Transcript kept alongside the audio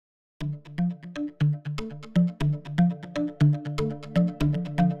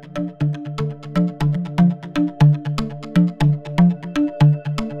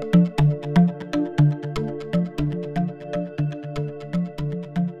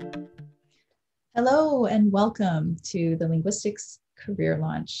Hello and welcome to the Linguistics Career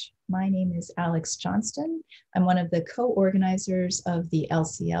Launch. My name is Alex Johnston. I'm one of the co-organizers of the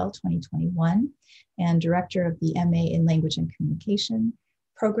LCL2021 and director of the MA in Language and Communication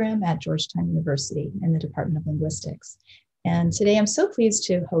program at Georgetown University in the Department of Linguistics. And today I'm so pleased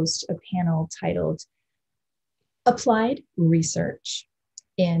to host a panel titled Applied Research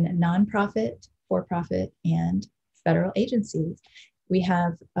in Nonprofit, For-Profit, and Federal Agencies. We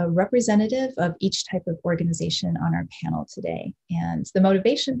have a representative of each type of organization on our panel today. And the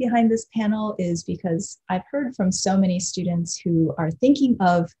motivation behind this panel is because I've heard from so many students who are thinking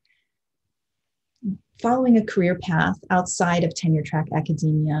of following a career path outside of tenure track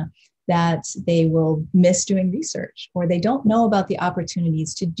academia that they will miss doing research, or they don't know about the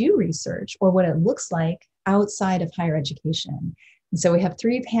opportunities to do research or what it looks like outside of higher education. And so we have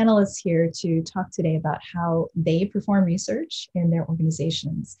three panelists here to talk today about how they perform research in their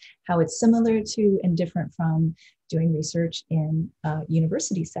organizations, how it's similar to and different from doing research in a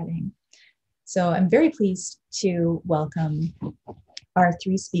university setting. So I'm very pleased to welcome our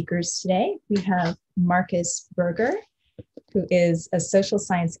three speakers today. We have Marcus Berger, who is a social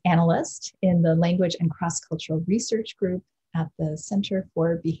science analyst in the Language and Cross-Cultural Research Group at the Center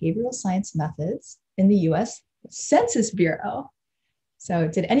for Behavioral Science Methods in the US Census Bureau. So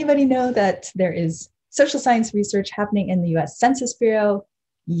did anybody know that there is social science research happening in the US Census Bureau?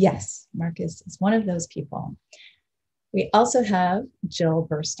 Yes, Marcus is one of those people. We also have Jill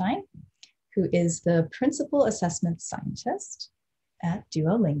Burstein, who is the Principal Assessment Scientist at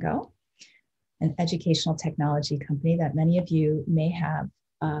Duolingo, an educational technology company that many of you may have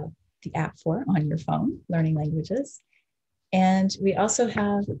the app for on your phone, learning languages. And we also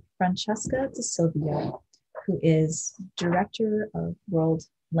have Francesca de Silvio, who is Director of World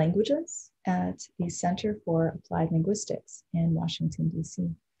Languages at the Center for Applied Linguistics in Washington, D.C.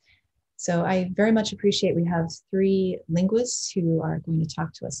 So I very much appreciate we have three linguists who are going to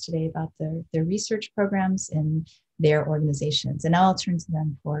talk to us today about their research programs in their organizations. And now I'll turn to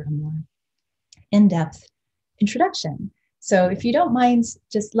them for a more in-depth introduction. So if you don't mind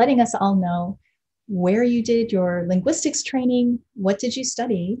just letting us all know where you did your linguistics training, what did you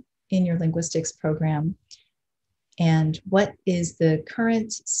study in your linguistics program, and what is the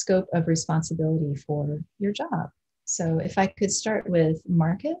current scope of responsibility for your job? So if I could start with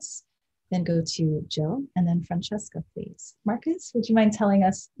Marcus, then go to Jill, and then Francesca, please. Marcus, would you mind telling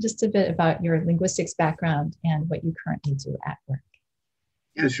us just a bit about your linguistics background and what you currently do at work?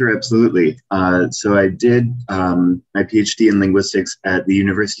 Yeah, sure, absolutely. So I did my PhD in linguistics at the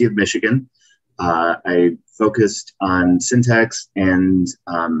University of Michigan. I focused on syntax and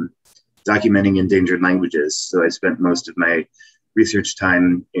documenting endangered languages. So I spent most of my research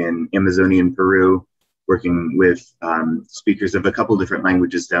time in Amazonian Peru, working with speakers of a couple different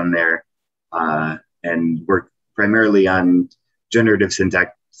languages down there, and worked primarily on generative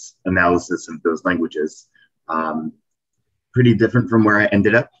syntax analysis of those languages. Pretty different from where I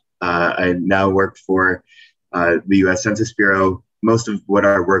ended up. I now work for the US Census Bureau. Most of what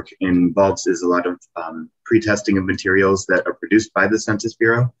our work involves is a lot of pre-testing of materials that are produced by the Census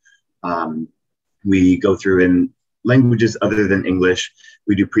Bureau. We go through in languages other than English.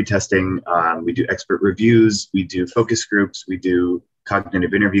 We do pre-testing, we do expert reviews, we do focus groups, we do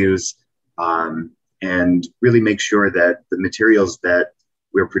cognitive interviews, and really make sure that the materials that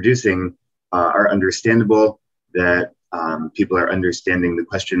we're producing are understandable, that people are understanding the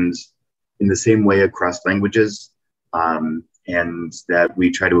questions in the same way across languages, and that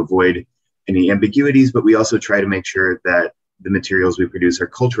we try to avoid any ambiguities, but we also try to make sure that the materials we produce are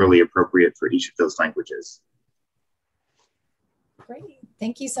culturally appropriate for each of those languages. Great,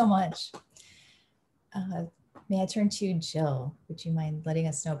 thank you so much. May I turn to Jill? Would you mind letting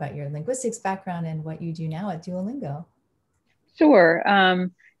us know about your linguistics background and what you do now at Duolingo? Sure.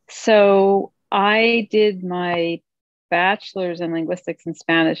 So I did my bachelor's in linguistics and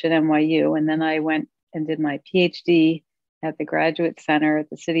Spanish at NYU, and then I went and did my PhD at the Graduate Center at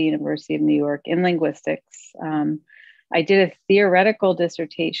the City University of New York in linguistics. I did a theoretical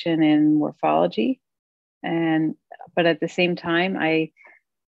dissertation in morphology, but at the same time, I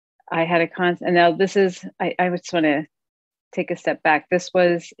had a and now this is, I just want to take a step back. This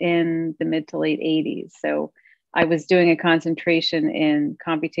was in the mid to late 80s. So I was doing a concentration in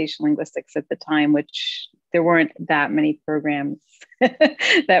computational linguistics at the time, which there weren't that many programs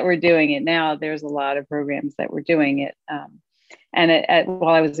that were doing it. Now there's a lot of programs that were doing it.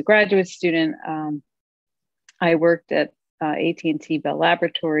 While I was a graduate student, I worked at AT&T Bell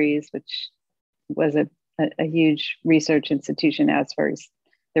Laboratories, which was a huge research institution as far as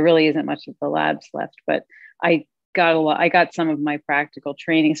there really isn't much of the labs left. But I I got some of my practical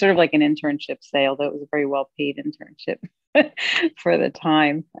training, sort of like an internship, say, although it was a very well paid internship for the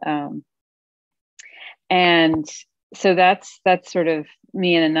time. And so that's sort of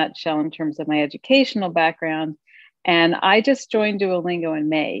me in a nutshell in terms of my educational background. And I just joined Duolingo in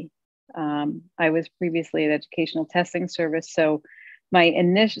May. I was previously at Educational Testing Service. So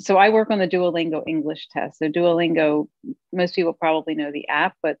I work on the Duolingo English test. So Duolingo, most people probably know the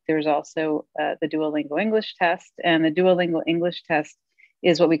app, but there's also the Duolingo English test. And the Duolingo English test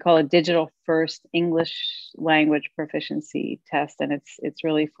is what we call a digital first English language proficiency test. And it's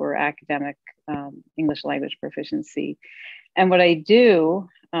really for academic English language proficiency. And what I do,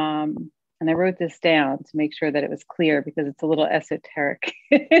 and I wrote this down to make sure that it was clear because it's a little esoteric,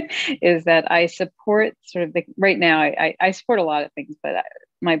 is that I support sort of right now, I support a lot of things, but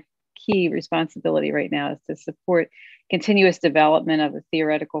my key responsibility right now is to support continuous development of a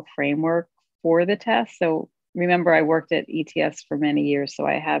theoretical framework for the test. So remember, I worked at ETS for many years, so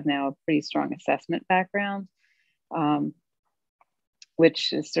I have now a pretty strong assessment background,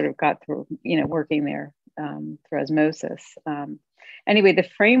 which has sort of got through, working there through osmosis. Anyway, the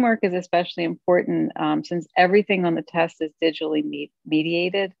framework is especially important since everything on the test is digitally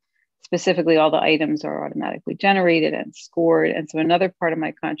mediated. Specifically, all the items are automatically generated and scored. And so another part of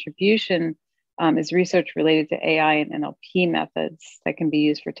my contribution is research related to AI and NLP methods that can be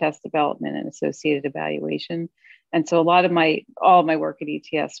used for test development and associated evaluation. And so all of my work at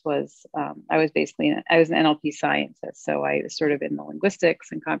ETS was, I was an NLP scientist. So I was sort of in the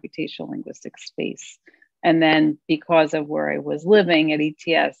linguistics and computational linguistics space. And then because of where I was living at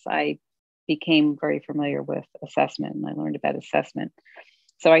ETS, I became very familiar with assessment and I learned about assessment.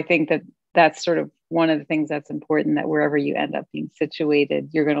 So I think that that's sort of one of the things that's important, that wherever you end up being situated,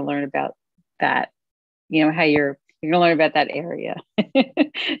 you're going to learn about that, how you're going to learn about that area.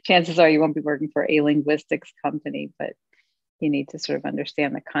 Chances are you won't be working for a linguistics company, but you need to sort of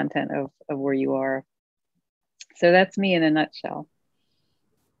understand the content of where you are. So that's me in a nutshell.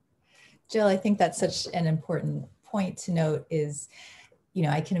 Jill, I think that's such an important point to note is,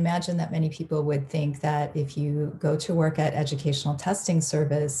 I can imagine that many people would think that if you go to work at Educational Testing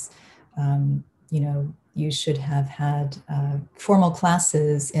Service, you should have had formal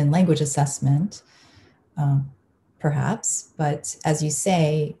classes in language assessment, perhaps. But as you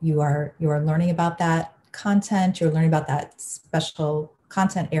say, you are learning about that content, you're learning about that special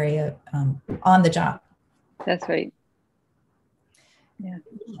content area on the job. That's right. Yeah.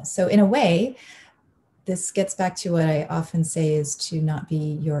 So in a way, this gets back to what I often say is to not be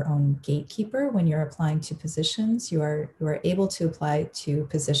your own gatekeeper when you're applying to positions. You are able to apply to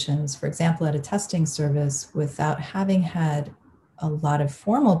positions, for example, at a testing service without having had a lot of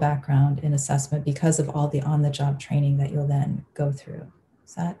formal background in assessment because of all the on-the-job training that you'll then go through.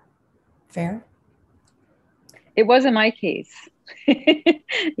 Is that fair? It wasn't my case.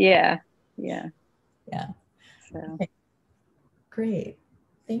 Yeah. So. Okay. Great.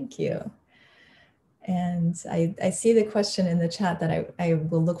 Thank you. And I see the question in the chat that I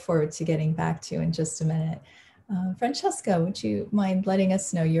will look forward to getting back to in just a minute. Francesca, would you mind letting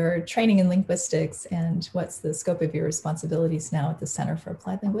us know your training in linguistics and what's the scope of your responsibilities now at the Center for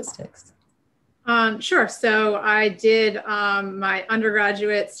Applied Linguistics? Sure. So I did my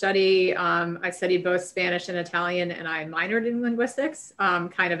undergraduate study. I studied both Spanish and Italian, and I minored in linguistics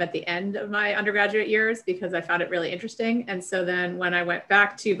kind of at the end of my undergraduate years because I found it really interesting. And so then when I went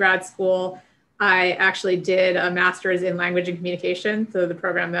back to grad school, I actually did a master's in language and communication, so the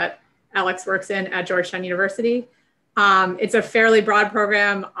program that Alex works in at Georgetown University. It's a fairly broad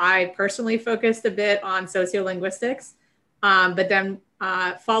program. I personally focused a bit on sociolinguistics, but then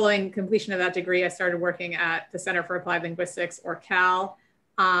following completion of that degree, I started working at the Center for Applied Linguistics, or CAL,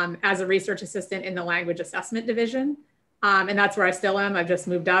 as a research assistant in the language assessment division. And that's where I still am. I've just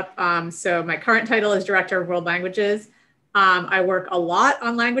moved up. So my current title is Director of World Languages. I work a lot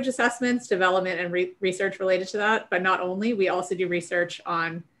on language assessments, development, and research related to that, but not only, we also do research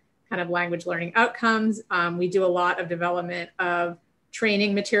on kind of language learning outcomes. We do a lot of development of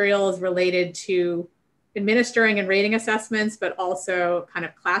training materials related to administering and rating assessments, but also kind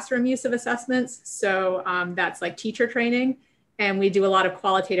of classroom use of assessments. So that's like teacher training. And we do a lot of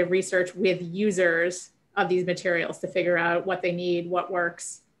qualitative research with users of these materials to figure out what they need, what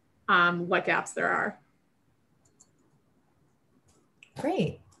works, what gaps there are.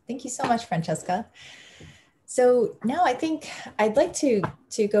 Great. Thank you so much, Francesca. So now I think I'd like to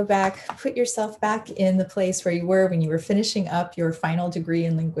go back, put yourself back in the place where you were when you were finishing up your final degree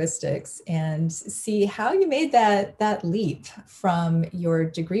in linguistics and see how you made that leap from your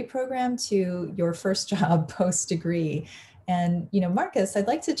degree program to your first job post-degree. And, Marcus, I'd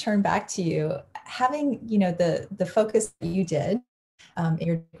like to turn back to you. having, the focus that you did in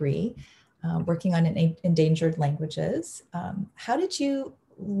your degree, working on endangered languages, how did you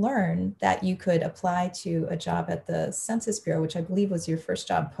learn that you could apply to a job at the Census Bureau, which I believe was your first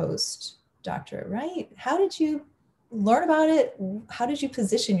job post-doctorate, right? How did you learn about it? How did you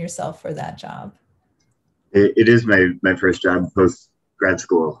position yourself for that job? It is my first job post grad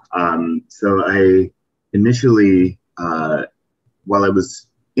school. So I initially, while I was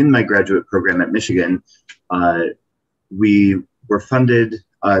in my graduate program at Michigan, we were funded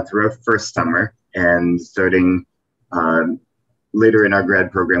through our first summer, and starting later in our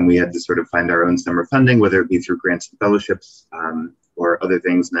grad program, we had to sort of find our own summer funding, whether it be through grants and fellowships or other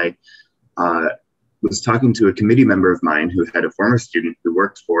things. And I was talking to a committee member of mine who had a former student who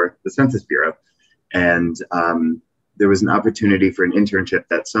worked for the Census Bureau. And there was an opportunity for an internship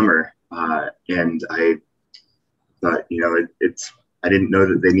that summer. And I thought, I didn't know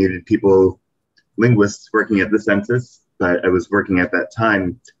that they needed linguists working at the census, but I was working at that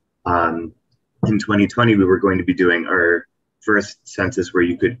time. In 2020, we were going to be doing our first census where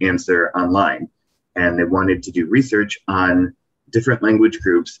you could answer online. And they wanted to do research on different language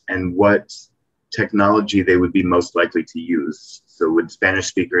groups and what technology they would be most likely to use. So would Spanish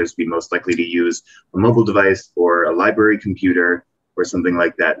speakers be most likely to use a mobile device or a library computer or something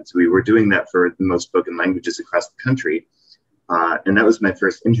like that? And so we were doing that for the most spoken languages across the country. And that was my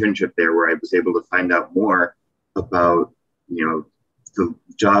first internship there, where I was able to find out more about, the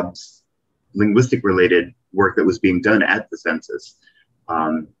jobs, linguistic related work that was being done at the census.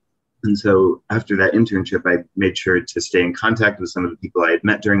 And so after that internship, I made sure to stay in contact with some of the people I had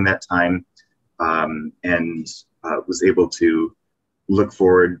met during that time, and was able to look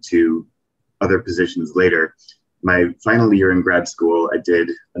forward to other positions later. My final year in grad school, I did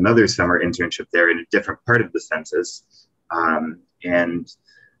another summer internship there in a different part of the census, and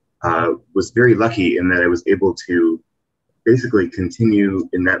was very lucky in that I was able to basically continue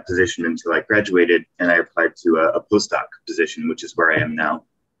in that position until I graduated, and I applied to a postdoc position, which is where I am now.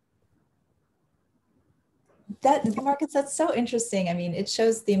 Marcus, that's so interesting. I mean, it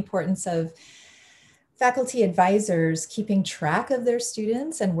shows the importance of faculty advisors keeping track of their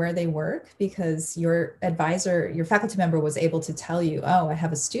students and where they work, because your faculty member was able to tell you, oh, I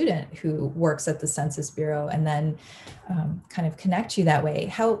have a student who works at the Census Bureau, and then kind of connect you that way.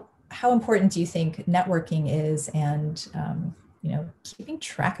 How important do you think networking is, and keeping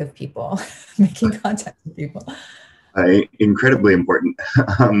track of people, making contact with people? Incredibly important,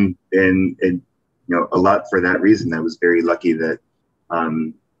 and a lot for that reason. I was very lucky that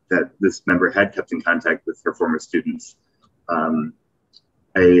that this member had kept in contact with her former students.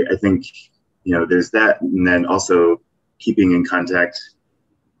 I think there's that, and then also keeping in contact.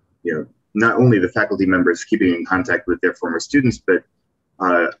 Not only the faculty members keeping in contact with their former students, but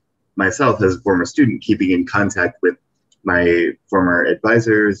myself as a former student keeping in contact with my former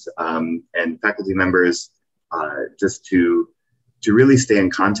advisors and faculty members, just to really stay in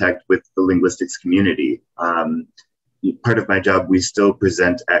contact with the linguistics community. Part of my job, we still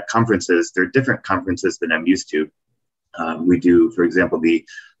present at conferences. They're different conferences than I'm used to. We do, for example, the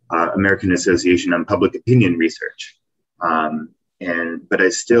American Association on Public Opinion Research. But I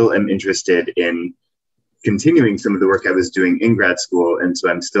still am interested in continuing some of the work I was doing in grad school. And so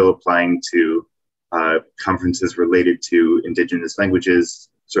I'm still applying to conferences related to Indigenous languages,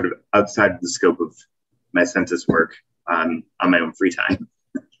 sort of outside of the scope of my census work on my own free time.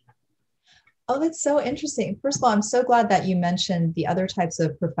 Oh, that's so interesting. First of all, I'm so glad that you mentioned the other types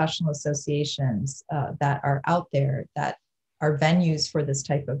of professional associations that are out there that are venues for this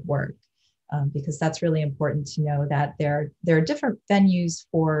type of work, because that's really important to know that there are different venues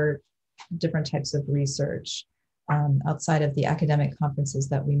for different types of research outside of the academic conferences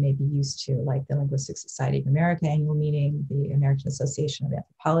that we may be used to, like the Linguistic Society of America annual meeting, the American Association of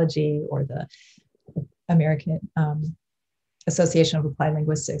Anthropology, or the American Association of Applied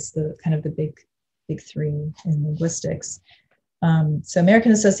Linguistics, the kind of the big three in linguistics. So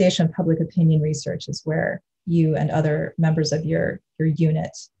American Association of Public Opinion Research is where you and other members of your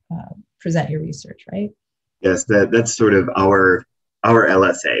unit present your research, right? Yes, that's sort of our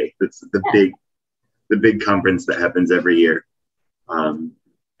LSA. It's the big conference that happens every year. And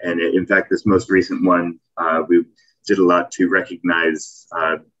in fact, this most recent one, we did a lot to recognize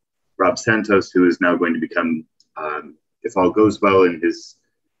Rob Santos, who is now going to become, if all goes well in his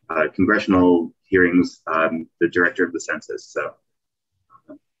congressional hearings, the director of the census. So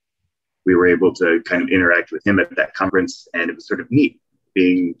we were able to kind of interact with him at that conference, and it was sort of neat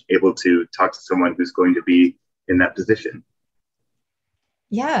being able to talk to someone who's going to be in that position.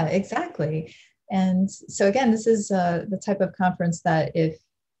 Yeah, exactly. And so again, this is the type of conference that if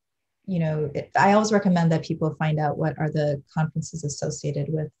I always recommend that people find out what are the conferences associated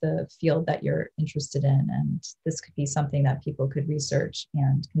with the field that you're interested in. And this could be something that people could research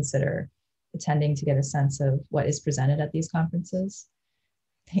and consider attending to get a sense of what is presented at these conferences.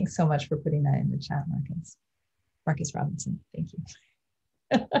 Thanks so much for putting that in the chat, Marcus. Marcus Robinson, thank you.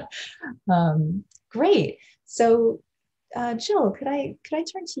 Great. So Jill, could I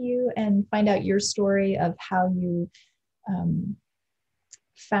turn to you and find out your story of how you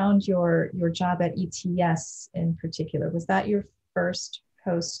found your job at ETS in particular? Was that your first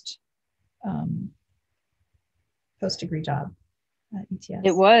post-degree job at ETS?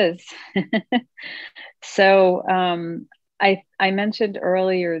 It was. So I mentioned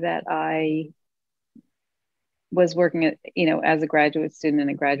earlier that I was working at, as a graduate student in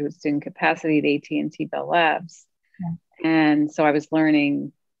a graduate student capacity at AT&T Bell Labs. Yeah. And so I was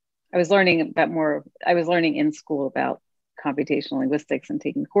learning in school about computational linguistics and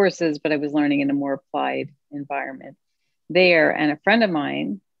taking courses, but I was learning in a more applied environment there. And a friend of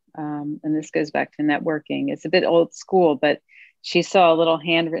mine, and this goes back to networking, it's a bit old school, but she saw a little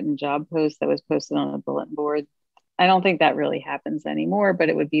handwritten job post that was posted on a bulletin board. I don't think that really happens anymore, but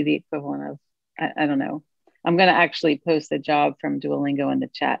it would be the equivalent of, I don't know. I'm going to actually post a job from Duolingo in the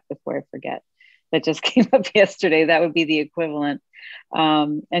chat before I forget. That just came up yesterday. That would be the equivalent.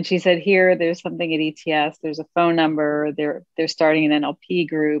 And she said, here, there's something at ETS. There's a phone number. They're starting an NLP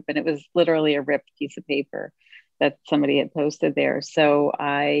group. And it was literally a ripped piece of paper that somebody had posted there. So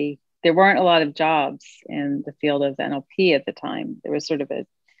there weren't a lot of jobs in the field of NLP at the time. There was sort of a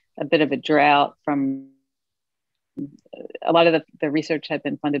bit of a drought from a lot of the research had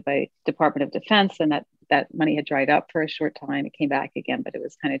been funded by Department of Defense, and that money had dried up for a short time. It came back again, but it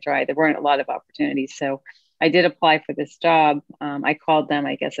was kind of dry. There weren't a lot of opportunities. So I did apply for this job. I called them.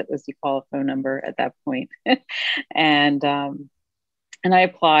 I guess it was, you call a phone number at that point. and I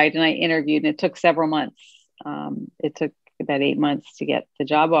applied and I interviewed, and it took several months. It took about 8 months to get the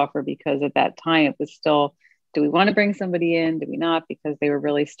job offer, because at that time it was still, do we want to bring somebody in? Do we not? Because they were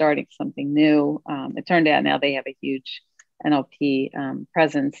really starting something new. It turned out now they have a huge NLP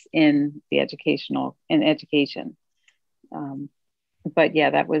presence in education. But yeah,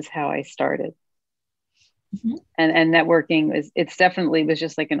 that was how I started. Mm-hmm. And networking it's definitely was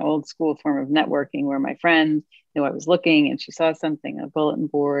just like an old school form of networking, where my friend knew I was looking and she saw something on a bulletin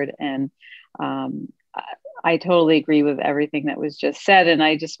board. And I totally agree with everything that was just said. And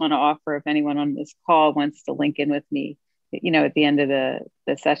I just want to offer, if anyone on this call wants to link in with me, at the end of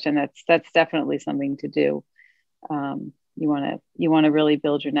the session, that's definitely something to do. You want to really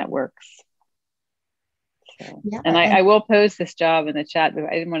build your networks. So, yeah, and I will post this job in the chat, but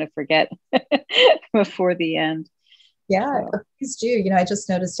I didn't want to forget before the end. Yeah, so. Please do. I just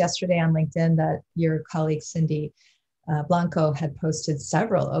noticed yesterday on LinkedIn that your colleague Cindy Blanco had posted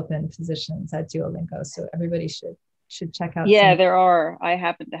several open positions at Duolingo, so everybody should check out. Yeah, there are. I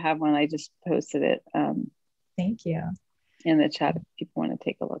happen to have one. I just posted it. Thank you. In the chat if people want to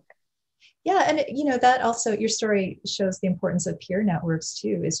take a look. Yeah, and that also, your story shows the importance of peer networks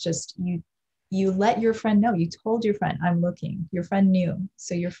too. It's just you let your friend know. You told your friend, I'm looking. Your friend knew,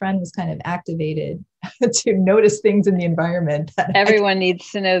 so your friend was kind of activated to notice things in the environment. Everyone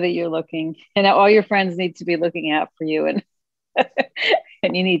needs to know that you're looking, and all your friends need to be looking out for you, and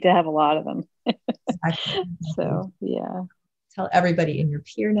and you need to have a lot of them. Exactly. So yeah, tell everybody in your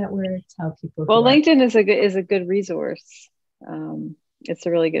peer network. Tell people. Well, LinkedIn is a good resource. It's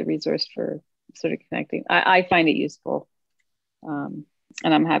a really good resource for sort of connecting. I find it useful, and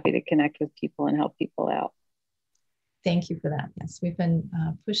I'm happy to connect with people and help people out. Thank you for that. Yes, we've been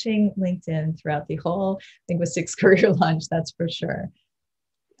pushing LinkedIn throughout the whole Linguistics Career Launch, that's for sure.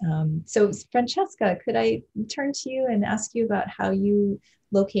 So Francesca, could I turn to you and ask you about how you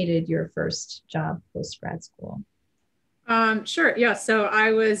located your first job post-grad school? Sure. Yeah. So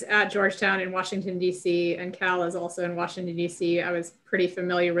I was at Georgetown in Washington, D.C., and Cal is also in Washington, D.C. I was pretty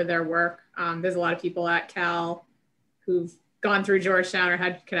familiar with their work. There's a lot of people at Cal who've gone through Georgetown or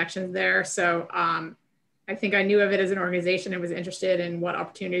had connections there. So I think I knew of it as an organization and was interested in what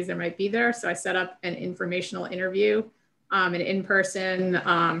opportunities there might be there. So I set up an informational interview, an in-person,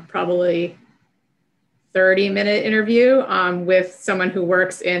 probably 30-minute interview with someone who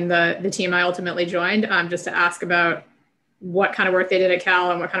works in the team I ultimately joined, just to ask about what kind of work they did at Cal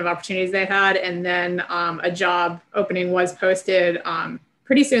and what kind of opportunities they had. And then a job opening was posted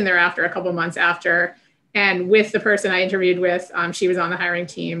pretty soon thereafter, a couple of months after. And with the person I interviewed with, she was on the hiring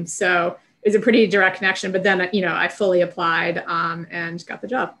team. So it was a pretty direct connection, but then, I fully applied and got the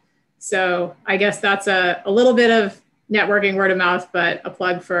job. So I guess that's a little bit of networking, word of mouth, but a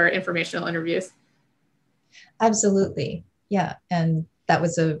plug for informational interviews. Absolutely. Yeah. And that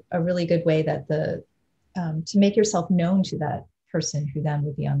was a really good way that to make yourself known to that person who then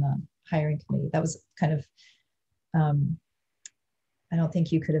would be on the hiring committee. That was kind of, I don't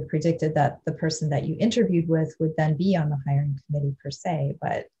think you could have predicted that the person that you interviewed with would then be on the hiring committee per se,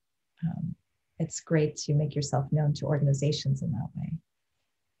 but it's great to make yourself known to organizations in that way.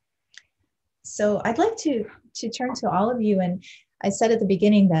 So I'd like to turn to all of you. And I said at the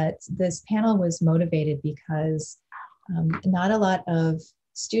beginning that this panel was motivated because not a lot of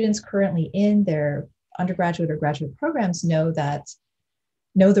students currently in their undergraduate or graduate programs know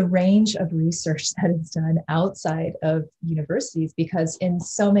the range of research that is done outside of universities, because in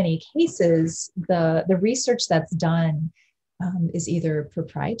so many cases, the research that's done is either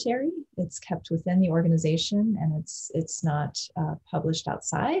proprietary, it's kept within the organization and it's not published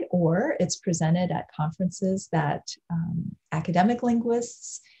outside, or it's presented at conferences that academic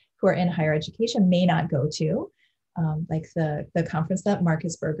linguists who are in higher education may not go to, like the conference that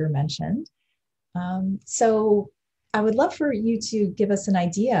Marcus Berger mentioned. So I would love for you to give us an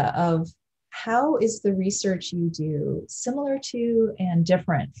idea of how is the research you do similar to and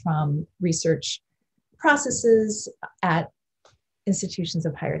different from research processes at institutions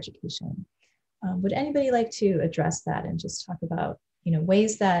of higher education. Would anybody like to address that and just talk about,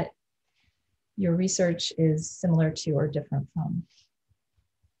 ways that your research is similar to or different from?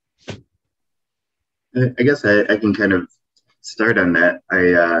 I guess I can kind of start on that.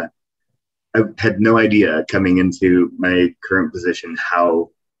 I had no idea coming into my current position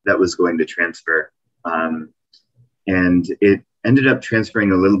how that was going to transfer. And it ended up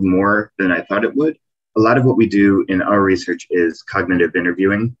transferring a little more than I thought it would. A lot of what we do in our research is cognitive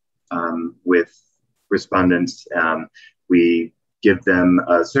interviewing with respondents. We give them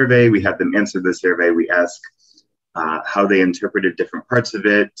a survey, we have them answer the survey, we ask how they interpreted different parts of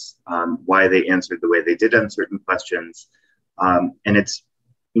it, why they answered the way they did on certain questions. And it's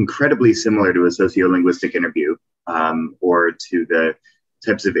incredibly similar to a sociolinguistic interview or to the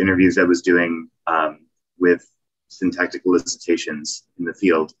types of interviews I was doing with syntactic elicitations in the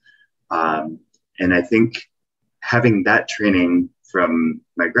field. And I think having that training from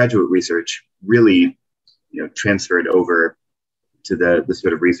my graduate research really, transferred over to the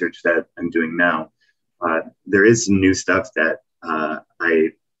sort of research that I'm doing now. There is some new stuff that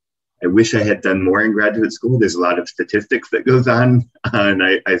I wish I had done more in graduate school. There's a lot of statistics that goes on, and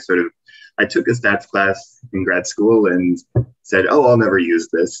I took a stats class in grad school and said, "Oh, I'll never use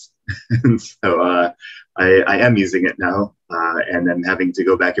this." And so I am using it now, and I'm having to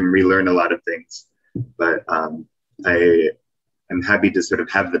go back and relearn a lot of things. But I am happy to sort of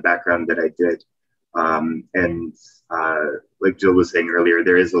have the background that I did. And like Jill was saying earlier,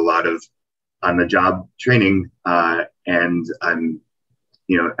 there is a lot of on-the-job training, and I'm,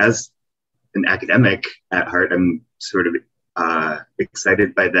 as an academic at heart, I'm sort of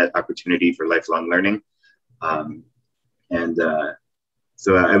excited by that opportunity for lifelong learning.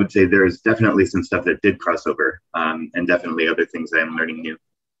 So I would say there's definitely some stuff that did cross over, and definitely other things that I'm learning new.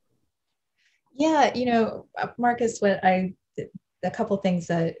 Yeah, Marcus, a couple things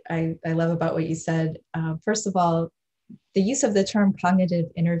that I love about what you said. First of all, the use of the term cognitive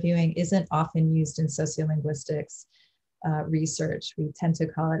interviewing isn't often used in sociolinguistics research. We tend to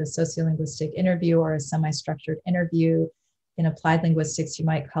call it a sociolinguistic interview or a semi-structured interview. In applied linguistics, you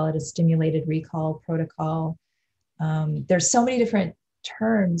might call it a stimulated recall protocol. There's so many different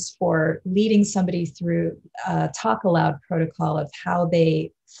terms for leading somebody through a talk aloud protocol of how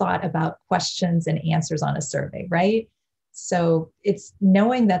they thought about questions and answers on a survey, right? So it's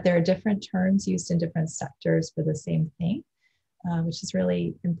knowing that there are different terms used in different sectors for the same thing, which is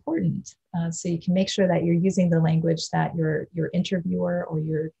really important. So you can make sure that you're using the language that your interviewer or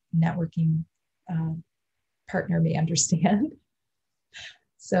your networking partner may understand.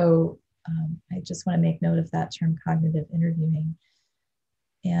 So I just want to make note of that term, cognitive interviewing.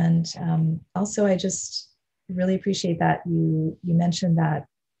 And also, I just really appreciate that you mentioned that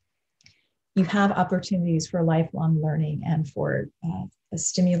you have opportunities for lifelong learning and for a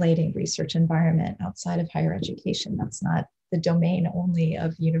stimulating research environment outside of higher education. That's not the domain only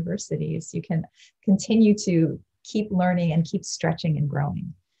of universities. You can continue to keep learning and keep stretching and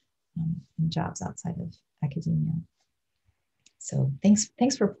growing in jobs outside of academia. So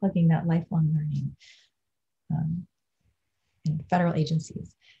thanks for plugging that lifelong learning in federal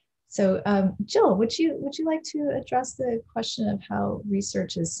agencies. So Jill, would you like to address the question of how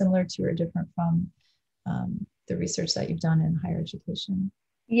research is similar to or different from the research that you've done in higher education?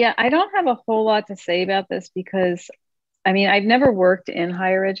 Yeah, I don't have a whole lot to say about this because, I've never worked in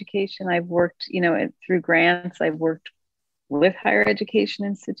higher education. I've worked, through grants. I've worked with higher education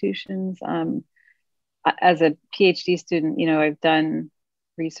institutions. As a PhD student, I've done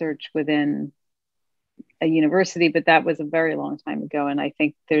research within a university, but that was a very long time ago. And I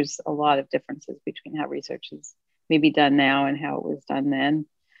think there's a lot of differences between how research is maybe done now and how it was done then.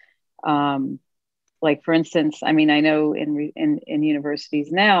 Like for instance, I mean, I know in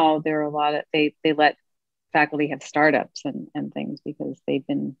universities now, there are a lot of, they let faculty have startups and things because they've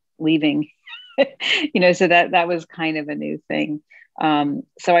been leaving, you know, so that was kind of a new thing.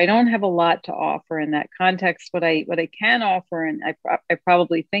 So I don't have a lot to offer in that context. What I can offer, and I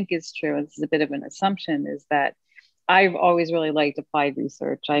probably think is true, and this is a bit of an assumption, is that I've always really liked applied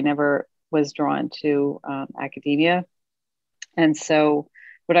research. I never was drawn to academia. And so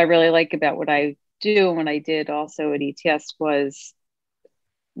what I really like about what I do and what I did also at ETS was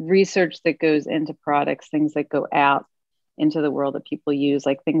research that goes into products, things that go out into the world that people use,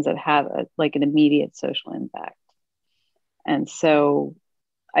 like things that have like an immediate social impact. And so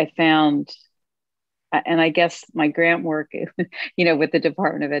I found, and I guess my grant work, you know, with the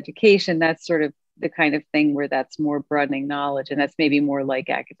Department of Education, that's sort of the kind of thing where that's more broadening knowledge. And that's maybe more like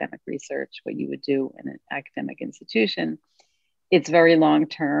academic research, what you would do in an academic institution. It's very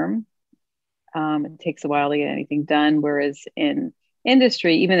long-term. It takes a while to get anything done. Whereas in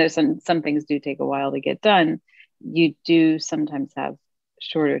industry, even though some things do take a while to get done, you do sometimes have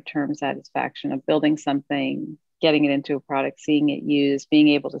shorter term satisfaction of building something, getting it into a product, seeing it used, being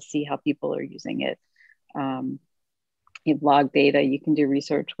able to see how people are using it. You log data, you can do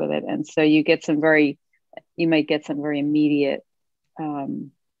research with it. And so you might get some very immediate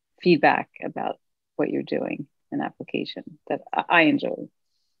feedback about what you're doing in application that I enjoy.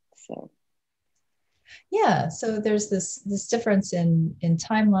 So. Yeah, so there's this difference in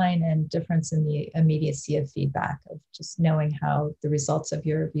timeline and difference in the immediacy of feedback, of just knowing how the results of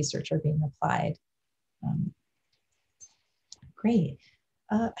your research are being applied. Great.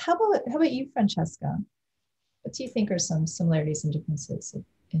 How about you, Francesca? What do you think are some similarities and differences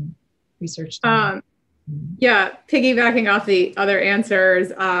in research? Yeah, piggybacking off the other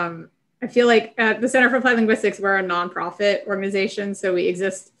answers, I feel like at the Center for Applied Linguistics, we're a nonprofit organization. So we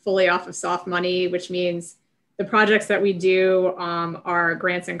exist fully off of soft money, which means the projects that we do are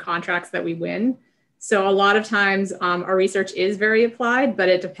grants and contracts that we win. So a lot of times our research is very applied, but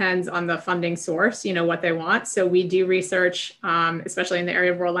it depends on the funding source, you know, what they want. So we do research, especially in the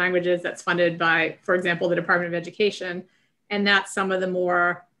area of world languages, that's funded by, for example, the Department of Education. And that's some of the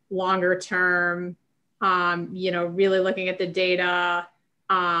more longer term, you know, really looking at the data.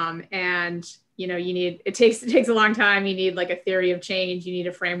 And, you know, it takes a long time. You need like a theory of change, you need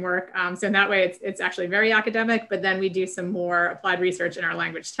a framework. So in that way, it's actually very academic, but then we do some more applied research in our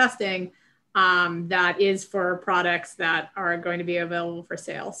language testing that is for products that are going to be available for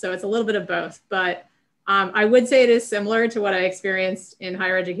sale. So it's a little bit of both, but I would say it is similar to what I experienced in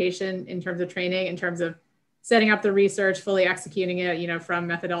higher education in terms of training, in terms of setting up the research, fully executing it, you know, from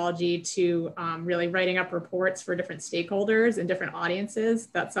methodology to really writing up reports for different stakeholders and different audiences.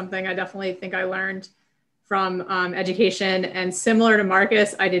 That's something I definitely think I learned from education. And similar to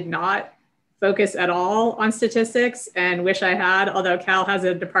Marcus, I did not focus at all on statistics and wish I had, although Cal has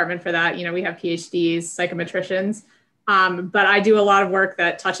a department for that. You know, we have PhDs, psychometricians, but I do a lot of work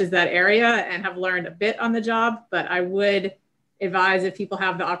that touches that area and have learned a bit on the job, but I would advise if people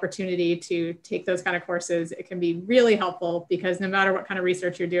have the opportunity to take those kind of courses, it can be really helpful because no matter what kind of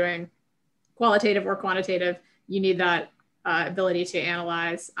research you're doing, qualitative or quantitative, you need that ability to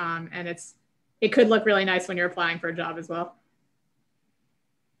analyze. And it could look really nice when you're applying for a job as well.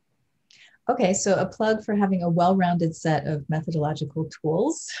 Okay, so a plug for having a well-rounded set of methodological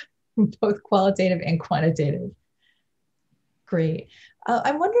tools, both qualitative and quantitative. Great.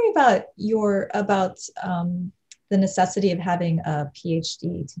 I'm wondering about the necessity of having a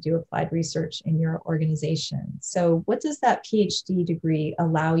PhD to do applied research in your organization. So what does that PhD degree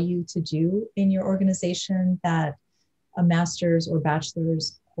allow you to do in your organization that a master's or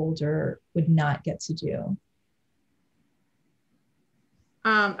bachelor's holder would not get to do?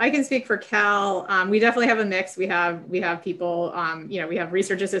 I can speak for Cal. We definitely have a mix. We have people, you know, we have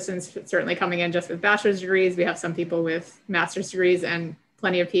research assistants certainly coming in just with bachelor's degrees. We have some people with master's degrees and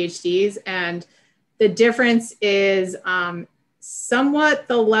plenty of PhDs. And the difference is somewhat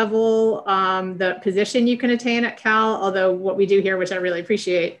the level, the position you can attain at Cal, although what we do here, which I really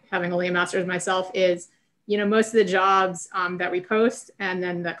appreciate having only a master's myself, is, you know, most of the jobs that we post and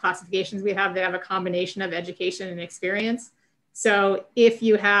then the classifications we have, they have a combination of education and experience. So if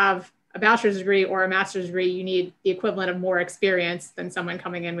you have a bachelor's degree or a master's degree, you need the equivalent of more experience than someone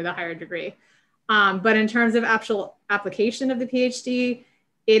coming in with a higher degree. But in terms of actual application of the PhD,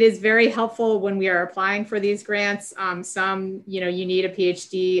 it is very helpful when we are applying for these grants. Some, you know, you need a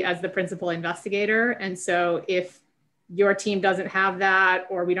PhD as the principal investigator. And so if your team doesn't have that,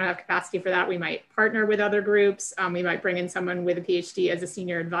 or we don't have capacity for that, we might partner with other groups. We might bring in someone with a PhD as a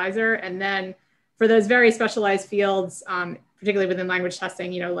senior advisor. And then for those very specialized fields, particularly within language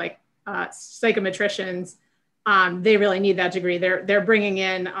testing, like psychometricians, they really need that degree. They're bringing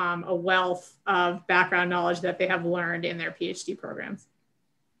in a wealth of background knowledge that they have learned in their PhD programs.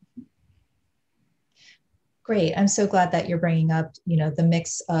 Great. I'm so glad that you're bringing up, the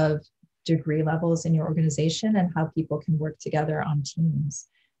mix of degree levels in your organization and how people can work together on teams.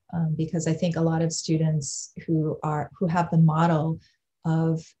 Because I think a lot of students who have the model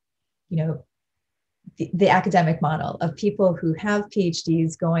of, the academic model of people who have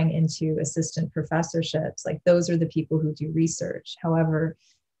PhDs going into assistant professorships, like those are the people who do research. However,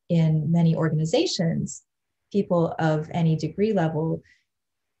 in many organizations, people of any degree level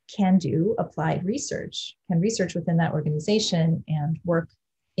can do applied research, can research within that organization and work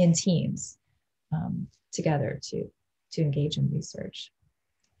in teams together to engage in research.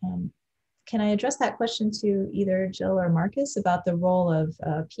 Can I address that question to either Jill or Marcus about the role of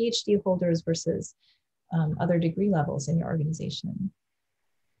PhD holders versus other degree levels in your organization?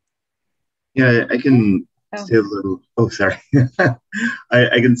 Yeah, I can say a little, oh, sorry.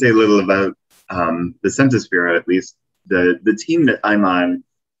 I can say a little about the Census Bureau, at least. The team that I'm on,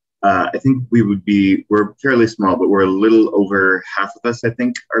 I think we're fairly small, but we're a little over half of us, I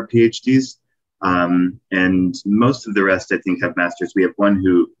think, are PhDs. And most of the rest, I think, have masters. We have one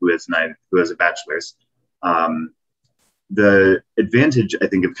who has a bachelor's. The advantage, I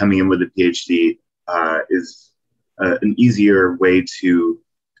think, of coming in with a PhD is an easier way to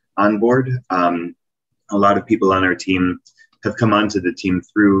onboard. A lot of people on our team have come onto the team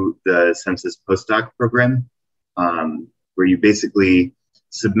through the Census postdoc program, where you basically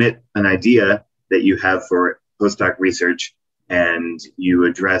submit an idea that you have for postdoc research, and you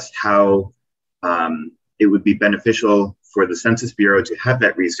address how it would be beneficial for the Census Bureau to have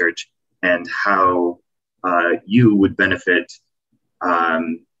that research, and how you would benefit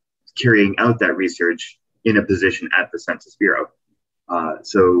carrying out that research in a position at the Census Bureau.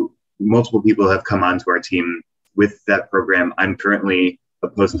 So multiple people have come onto our team with that program. I'm currently a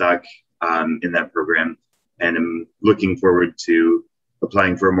postdoc in that program, and I'm looking forward to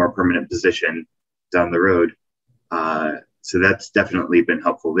applying for a more permanent position down the road. So that's definitely been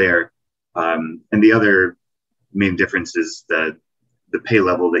helpful there. And the other main difference is the pay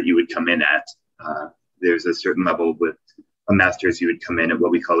level that you would come in at. There's a certain level with a master's, you would come in at what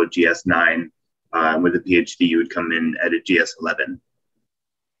we call a GS9. With a PhD, you would come in at a GS11.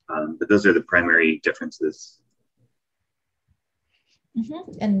 But those are the primary differences.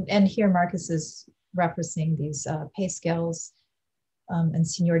 Mm-hmm. And here Marcus is referencing these pay scales and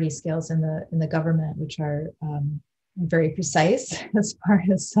seniority scales in the government, which are very precise as far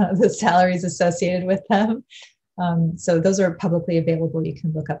as the salaries associated with them. So those are publicly available. You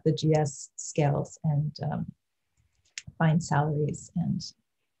can look up the GS scales and find salaries and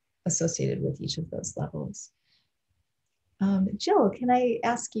associated with each of those levels. Jill, can I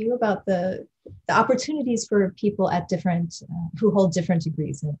ask you about the opportunities for people at who hold different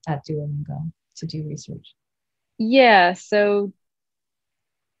degrees at Duolingo to do research? Yeah, so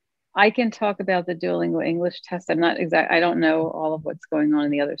I can talk about the Duolingo English test. I don't know all of what's going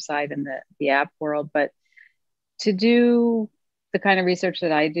on the other side in the app world, but to do the kind of research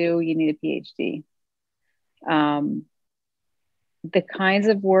that I do, you need a PhD. The kinds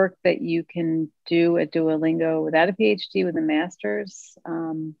of work that you can do at Duolingo without a PhD, with a master's,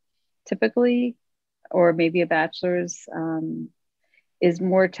 typically, or maybe a bachelor's, is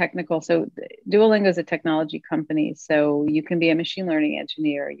more technical. So Duolingo is a technology company. So you can be a machine learning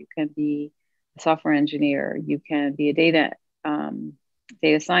engineer, you can be a software engineer, you can be a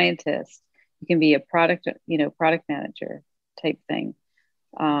data scientist, you can be a product manager type thing.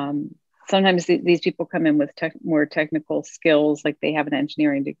 Sometimes these people come in with more technical skills, like they have an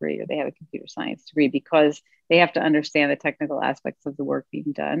engineering degree or they have a computer science degree, because they have to understand the technical aspects of the work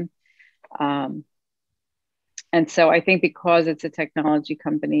being done. And so I think because it's a technology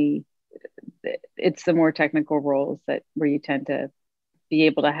company, it's the more technical roles where you tend to be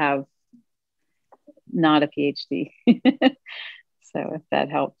able to have not a PhD. So if that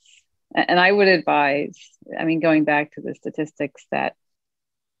helps. And I would advise, going back to the statistics, that,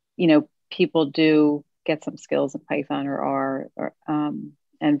 people do get some skills in Python or R,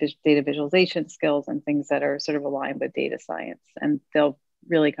 and data visualization skills and things that are sort of aligned with data science, and they'll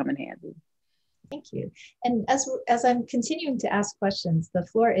really come in handy. Thank you. And as I'm continuing to ask questions, the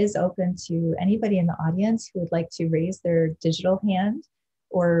floor is open to anybody in the audience who would like to raise their digital hand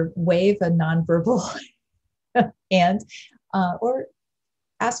or wave a nonverbal hand, or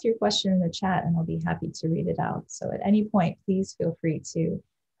ask your question in the chat and I'll be happy to read it out. So at any point, please feel free to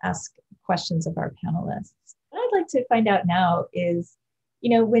ask questions of our panelists. What I'd like to find out now is,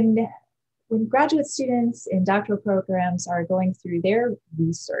 when graduate students in doctoral programs are going through their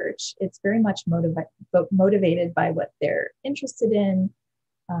research, it's very much motivated by what they're interested in.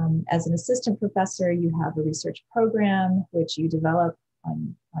 As an assistant professor, you have a research program which you develop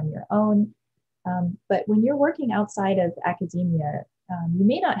on your own. But when you're working outside of academia, you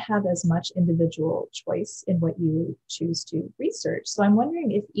may not have as much individual choice in what you choose to research. So I'm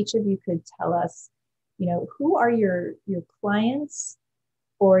wondering if each of you could tell us, who are your clients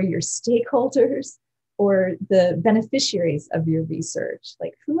or your stakeholders or the beneficiaries of your research?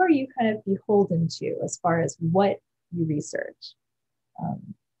 Like, who are you kind of beholden to as far as what you research?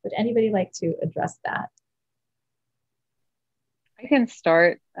 Would anybody like to address that? I can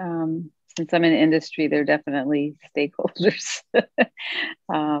start. Since I'm in industry, they're definitely stakeholders,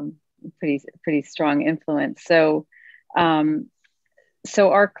 pretty strong influence. So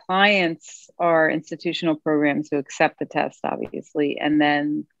our clients are institutional programs who accept the test, obviously, and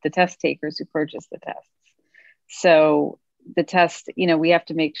then the test takers who purchase the tests. So the test, we have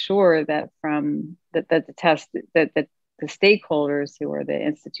to make sure that the test, that the stakeholders who are the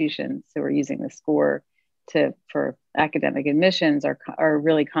institutions who are using the score for academic admissions are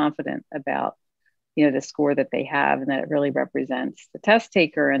really confident about the score that they have, and that it really represents the test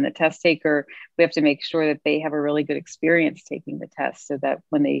taker. And the test taker, we have to make sure that they have a really good experience taking the test, so that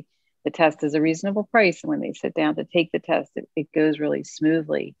when the test is a reasonable price, and when they sit down to take the test, it goes really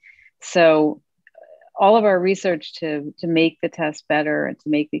smoothly. So all of our research to make the test better and to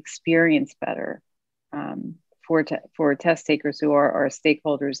make the experience better for test takers who are our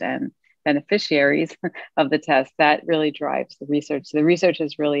stakeholders and beneficiaries of the test, that really drives the research. So the research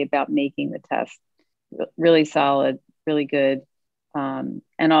is really about making the test really solid, really good,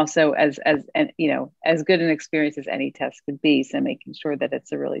 and also as good an experience as any test could be. So making sure that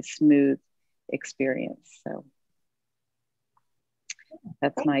it's a really smooth experience. So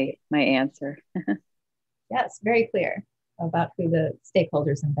that's my answer. Yes, very clear about who the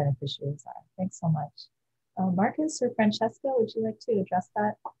stakeholders and beneficiaries are. Thanks so much. Marcus or Francesca, would you like to address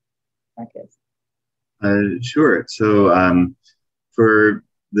that? Marcus. Sure. So for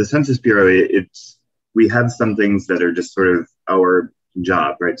the Census Bureau, we have some things that are just sort of our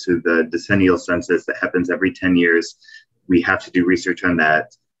job, right? So the decennial census that happens every 10 years, we have to do research on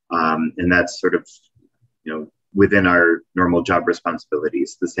that. And that's sort of, within our normal job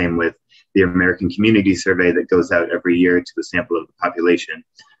responsibilities. The same with the American Community Survey that goes out every year to a sample of the population.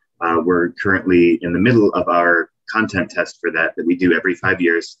 We're currently in the middle of our content test for that we do every 5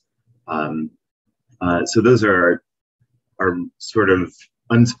 years. So those are our sort of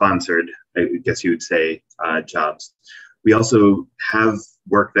unsponsored, I guess you would say, jobs. We also have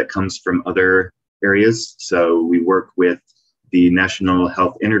work that comes from other areas. So we work with the National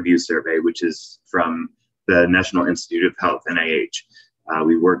Health Interview Survey, which is from the National Institute of Health, NIH.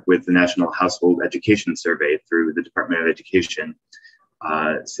 We work with the National Household Education Survey through the Department of Education.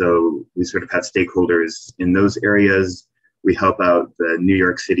 So we sort of have stakeholders in those areas. We help out the New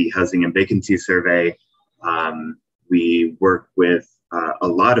York City Housing and Vacancy Survey. We work with a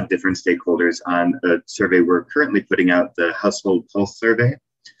lot of different stakeholders on a survey we're currently putting out, the Household Pulse Survey,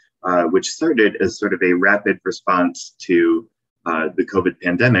 which started as sort of a rapid response to the COVID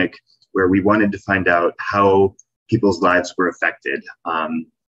pandemic, where we wanted to find out how people's lives were affected,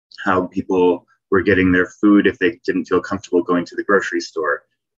 how people were getting their food if they didn't feel comfortable going to the grocery store.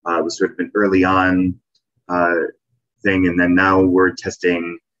 It was sort of an early on thing, and then now we're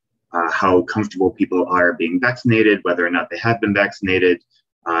testing how comfortable people are being vaccinated, whether or not they have been vaccinated.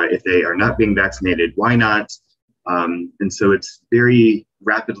 If they are not being vaccinated, why not? And so it's very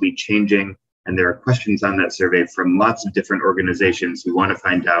rapidly changing, and there are questions on that survey from lots of different organizations who want to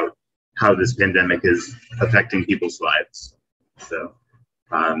find out how this pandemic is affecting people's lives. So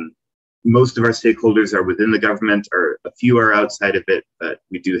most of our stakeholders are within the government, or a few are outside of it, but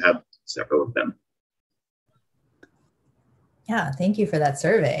we do have several of them. Yeah, thank you for that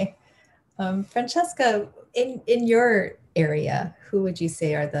survey. Francesca, in your area, who would you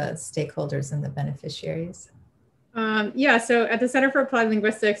say are the stakeholders and the beneficiaries? Yeah, so at the Center for Applied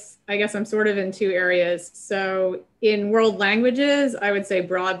Linguistics, I guess I'm sort of in two areas. So in world languages, I would say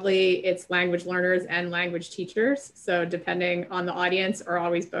broadly, it's language learners and language teachers. So depending on the audience, or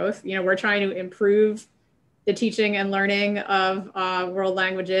always both. We're trying to improve the teaching and learning of world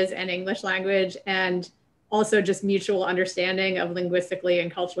languages and English language, and also just mutual understanding of linguistically and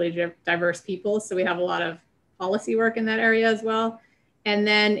culturally diverse people. So we have a lot of policy work in that area as well. And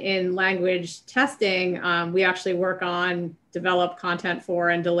then in language testing, we actually work on develop content for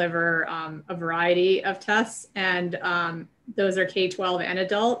and deliver a variety of tests. And those are K-12 and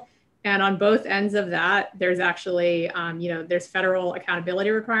adult. And on both ends of that, there's actually, there's federal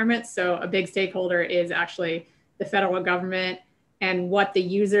accountability requirements. So a big stakeholder is actually the federal government and what the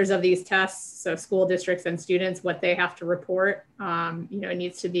users of these tests, so school districts and students, what they have to report, it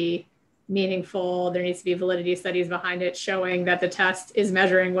needs to be meaningful. There needs to be validity studies behind it showing that the test is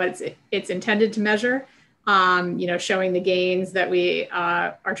measuring what it's intended to measure, showing the gains that we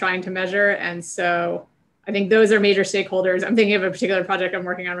are trying to measure. And so I think those are major stakeholders. I'm thinking of a particular project I'm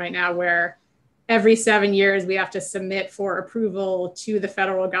working on right now where every 7 years we have to submit for approval to the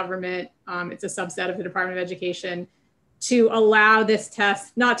federal government. It's a subset of the Department of Education to allow this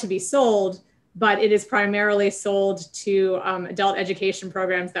test not to be sold, but it is primarily sold to adult education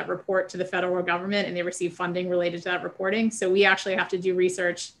programs that report to the federal government and they receive funding related to that reporting. So we actually have to do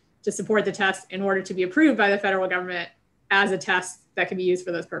research to support the test in order to be approved by the federal government as a test that can be used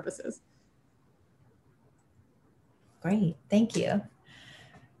for those purposes. Great, thank you.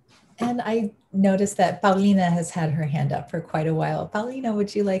 And I noticed that Paulina has had her hand up for quite a while. Paulina,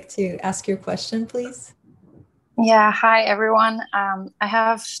 would you like to ask your question, please? Yeah, hi everyone. I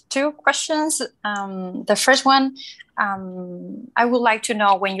have two questions. The first one, I would like to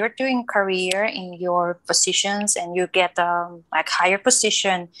know when you're doing career in your positions and you get like higher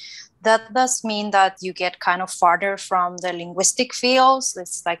position, that does mean that you get kind of farther from the linguistic fields.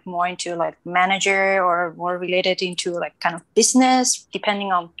 It's like more into like manager or more related into like kind of business,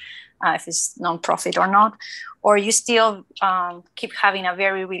 depending on if it's nonprofit or not, or you still keep having a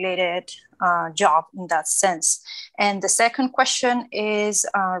very related job in that sense. And the second question is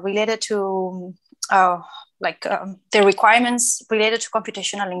related to the requirements related to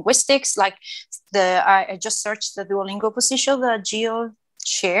computational linguistics. Like I just searched the Duolingo position, the Geo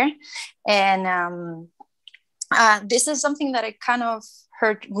share, and this is something that I kind of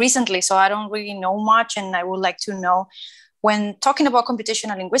heard recently, so I don't really know much, and I would like to know. When talking about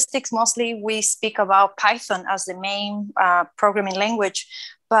computational linguistics, mostly we speak about Python as the main programming language,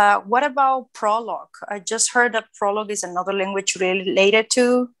 but what about Prolog? I just heard that Prolog is another language related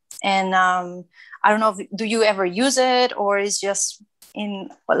to, and I don't know, do you ever use it, or is just in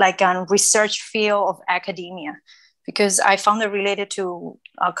like a research field of academia? Because I found it related to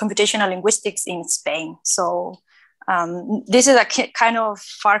computational linguistics in Spain. So this is a kind of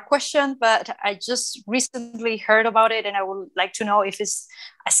far question, but I just recently heard about it and I would like to know if it's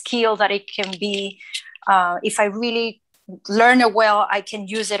a skill that it can be, if I really learn it well, I can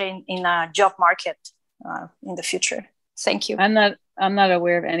use it in a job market in the future. Thank you. I'm not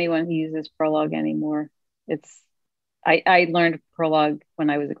aware of anyone who uses Prolog anymore. I learned Prolog when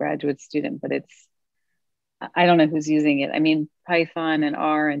I was a graduate student, but I don't know who's using it. I mean, Python and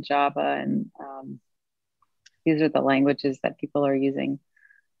R and Java, and these are the languages that people are using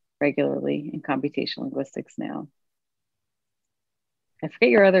regularly in computational linguistics now. I forget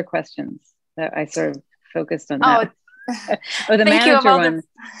your other questions. I sort of focused on that. Oh, the manager one.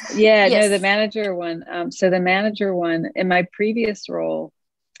 Yeah, yes. No, the manager one. So the manager one, in my previous role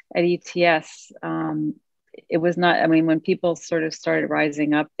at ETS, it was not, I mean, when people sort of started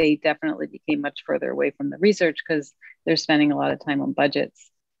rising up, they definitely became much further away from the research because they're spending a lot of time on budgets.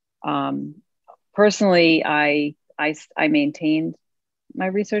 Personally, I maintained my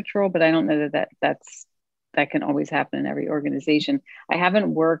research role, but I don't know that can always happen in every organization. I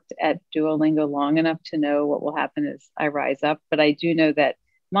haven't worked at Duolingo long enough to know what will happen as I rise up, but I do know that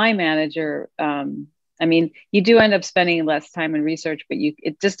my manager, I mean, you do end up spending less time in research, but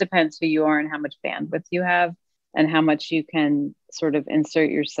it just depends who you are and how much bandwidth you have and how much you can sort of insert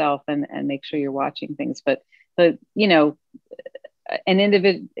yourself and make sure you're watching things. But you know,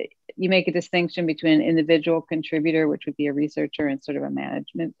 you make a distinction between an individual contributor, which would be a researcher, and sort of a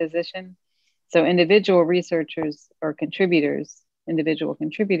management position. So individual researchers or individual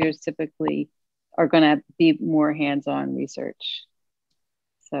contributors typically are going to be more hands-on research.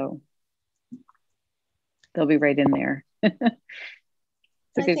 So they'll be right in there.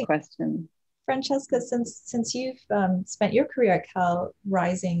 It's a good question. Francesca, since you've spent your career at Cal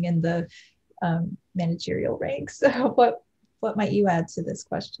rising in the managerial ranks, what might you add to this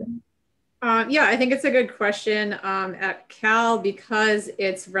question? Yeah, I think it's a good question. At Cal, because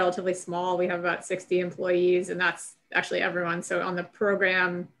it's relatively small, we have about 60 employees, and that's actually everyone. So on the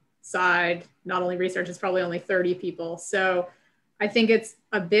program side, not only research, it's probably only 30 people. So I think it's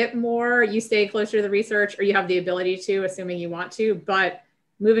a bit more, you stay closer to the research, or you have the ability to, assuming you want to, but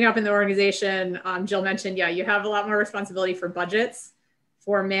moving up in the organization, Jill mentioned, yeah, you have a lot more responsibility for budgets,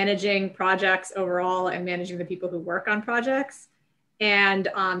 for managing projects overall and managing the people who work on projects. And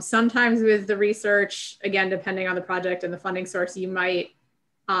sometimes with the research, again, depending on the project and the funding source, you might,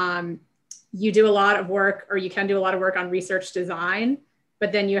 you do a lot of work, or you can do a lot of work on research design,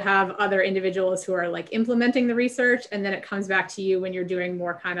 but then you have other individuals who are like implementing the research, and then it comes back to you when you're doing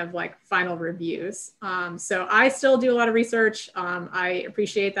more kind of like final reviews. So I still do a lot of research. I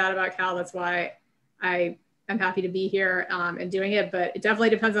appreciate that about Cal. That's why I am happy to be here and doing it, but it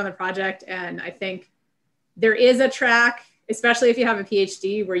definitely depends on the project. And I think there is a track, especially if you have a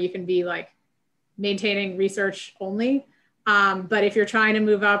PhD, where you can be like maintaining research only. But if you're trying to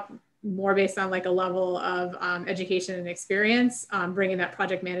move up more based on like a level of education and experience, bringing that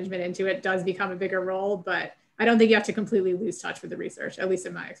project management into it does become a bigger role, but I don't think you have to completely lose touch with the research, at least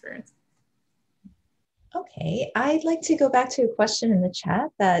in my experience. Okay, I'd like to go back to a question in the chat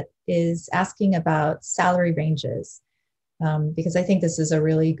that is asking about salary ranges, because I think this is a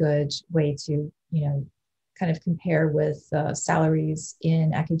really good way to, kind of compare with salaries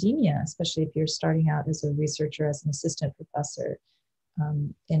in academia, especially if you're starting out as a researcher, as an assistant professor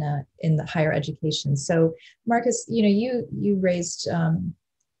in the higher education. So Marcus, you raised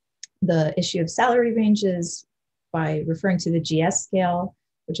the issue of salary ranges by referring to the GS scale,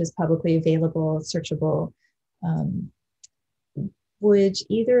 which is publicly available, searchable. Would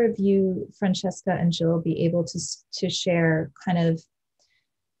either of you, Francesca and Jill, be able to share kind of,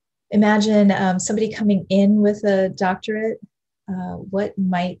 imagine somebody coming in with a doctorate, what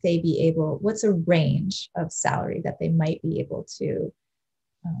might they be able, what's a range of salary that they might be able to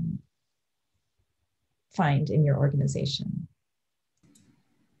find in your organization?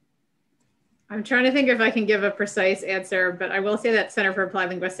 I'm trying to think if I can give a precise answer, but I will say that Center for Applied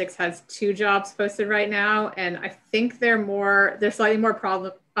Linguistics has 2 jobs posted right now, and I think they're slightly more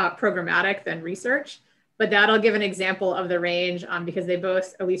programmatic than research, but that'll give an example of the range because they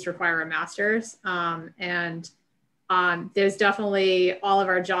both at least require a master's. There's definitely, all of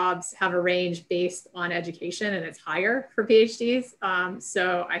our jobs have a range based on education, and it's higher for PhDs.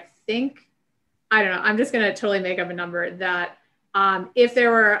 So I think, I don't know, I'm just gonna totally make up a number that if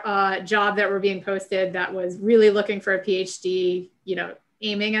there were a job that were being posted that was really looking for a PhD,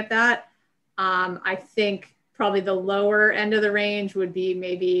 aiming at that, I think probably the lower end of the range would be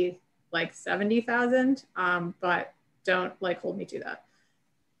maybe like 70,000, but don't like hold me to that.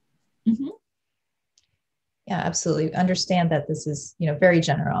 Mm-hmm. Yeah, absolutely. Understand that this is, very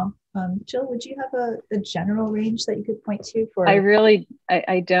general. Jill, would you have a general range that you could point to for? I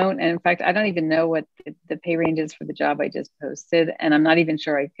don't. And in fact, I don't even know what the pay range is for the job I just posted. And I'm not even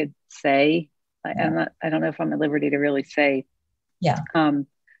sure I could say, I don't know if I'm at liberty to really say. Yeah.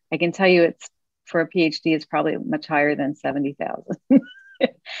 I can tell you it's for a PhD, it's probably much higher than 70,000.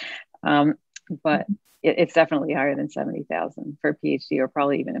 But it's definitely higher than 70,000 for a PhD, or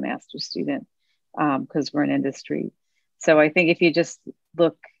probably even a master's student, because we're in industry. So I think if you just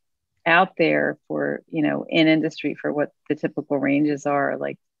look out there for, in industry for what the typical ranges are,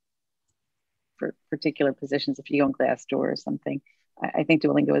 like for particular positions, if you go on Glassdoor or something, I think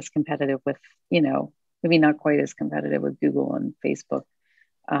Duolingo is competitive with, maybe not quite as competitive with Google and Facebook,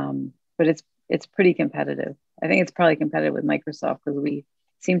 but it's pretty competitive. I think it's probably competitive with Microsoft, because we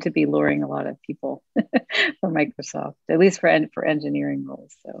seem to be luring a lot of people for Microsoft, at least for engineering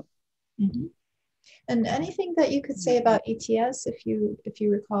roles. So. Mm-hmm. And anything that you could say about ETS, if you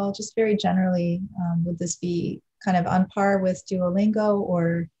recall, just very generally, would this be kind of on par with Duolingo,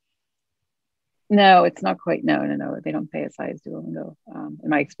 or? No, it's not quite. No. They don't pay as high as Duolingo, in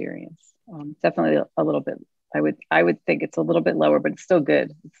my experience. Definitely a little bit. I would think it's a little bit lower, but it's still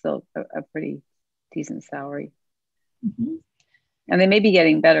good. It's still a pretty decent salary. Mm-hmm. And they may be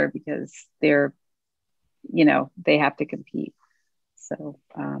getting better because they're, they have to compete. So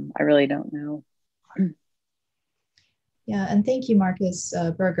I really don't know. Yeah, and thank you, Marcus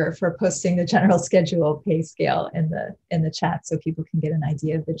Berger, for posting the general schedule pay scale in the chat, so people can get an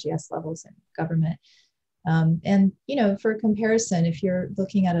idea of the GS levels in government. And for comparison, if you're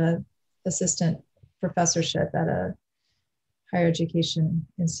looking at a assistant professorship at a higher education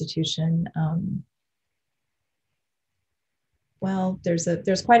institution, well, there's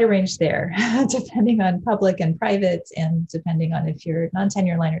quite a range there, depending on public and private, and depending on if you're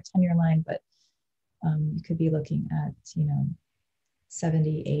non-tenure line or tenure line, but you could be looking at,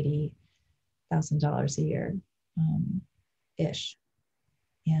 $70,000, $80,000 a year ish.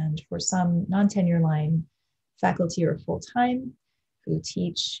 And for some non-tenure line faculty or full-time who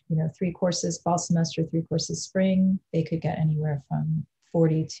teach, 3 courses fall semester, 3 courses spring, they could get anywhere from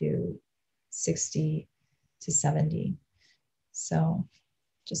 40 to 60 to 70. So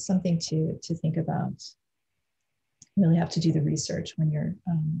just something to think about. You really have to do the research when you're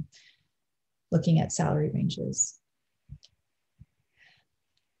looking at salary ranges.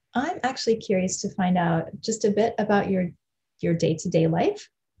 I'm actually curious to find out just a bit about your day-to-day life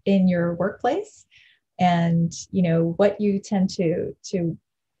in your workplace, and what you tend to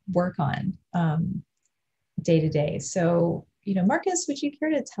work on day to day. So, Marcus, would you care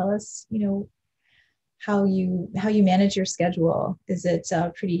to tell us, how you manage your schedule? Is it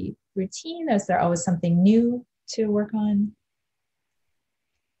pretty routine? Is there always something new to work on?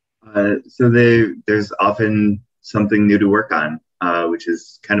 So there's often something new to work on, which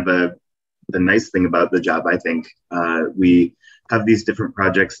is kind of the nice thing about the job, I think. We have these different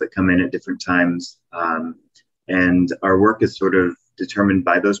projects that come in at different times, and our work is sort of determined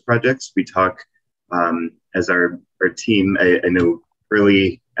by those projects. We talk as our team. I know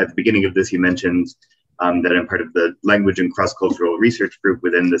early at the beginning of this, you mentioned that I'm part of the Language and Cross-Cultural Research Group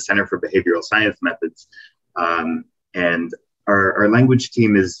within the Center for Behavioral Science Methods. And our language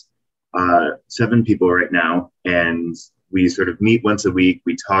team is 7 people right now, and we sort of meet once a week.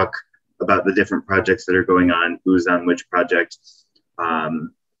 We talk about the different projects that are going on, who's on which project,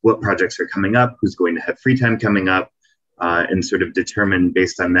 what projects are coming up, who's going to have free time coming up, and sort of determine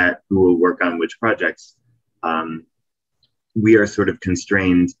based on that who will work on which projects. We are sort of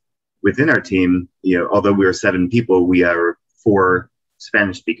constrained within our team, although we are 7 people, we are 4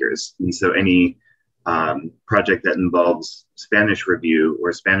 Spanish speakers. And so any project that involves Spanish review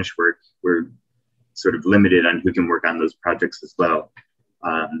or Spanish work, we're sort of limited on who can work on those projects as well.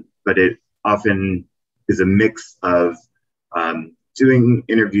 But it often is a mix of doing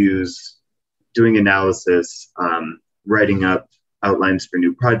interviews, doing analysis, writing up outlines for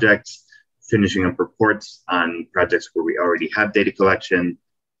new projects, finishing up reports on projects where we already have data collection.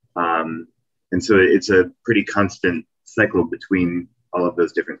 And so it's a pretty constant cycle between all of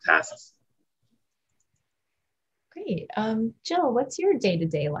those different tasks. Great. Jill, what's your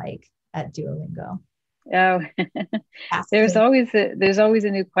day-to-day like at Duolingo? Oh, there's always a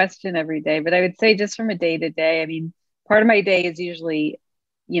new question every day, but I would say just from a day to day, I mean, part of my day is usually,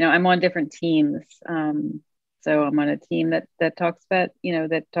 I'm on different teams. So I'm on a team that talks about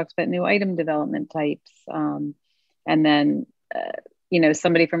new item development types. And then,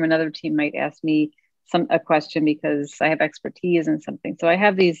 somebody from another team might ask me a question because I have expertise in something. So I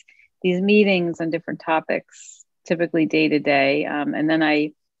have these meetings on different topics, typically day to day. And then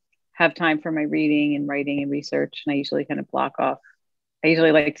I have time for my reading and writing and research. And I usually kind of block off. I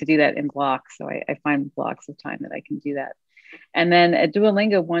usually like to do that in blocks. So I find blocks of time that I can do that. And then at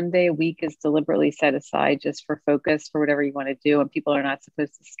Duolingo, 1 day a week is deliberately set aside just for focus for whatever you want to do. And people are not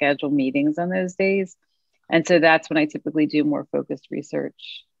supposed to schedule meetings on those days. And so that's when I typically do more focused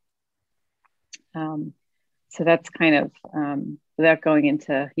research. So that's kind of, without going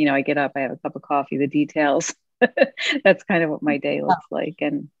into, I get up, I have a cup of coffee, the details. That's kind of what my day looks like.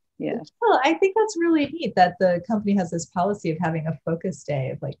 And yeah. Well, I think that's really neat that the company has this policy of having a focus day,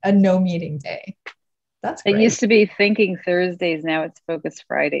 of like a no meeting day. That's great. It used to be Thinking Thursdays. Now it's Focus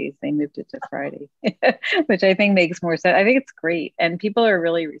Fridays. They moved it to Friday, which I think makes more sense. I think it's great. And people are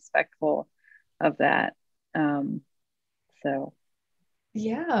really respectful of that. So.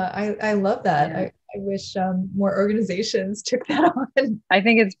 Yeah, I love that. Yeah. I wish more organizations took that on. I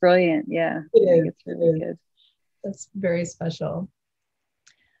think it's brilliant. Yeah, I think it's really good. That's very special.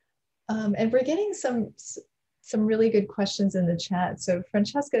 And we're getting some really good questions in the chat. So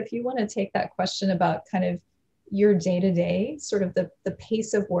Francesca, if you want to take that question about kind of your day-to-day, sort of the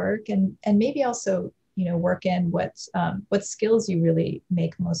pace of work, and maybe also, work in what skills you really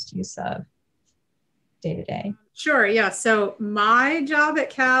make most use of day-to-day. Sure, yeah. So my job at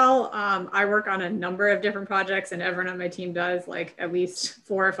Cal, I work on a number of different projects, and everyone on my team does like at least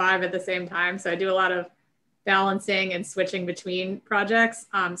 4 or 5 at the same time. So I do a lot of balancing and switching between projects.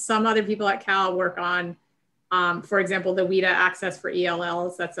 Some other people at Cal work on, for example, the WIDA Access for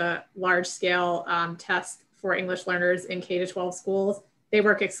ELLs. That's a large scale test for English learners in K-12 schools. They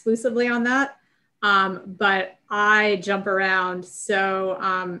work exclusively on that. But I jump around.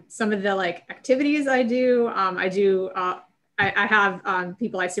 So some of the activities I do, I have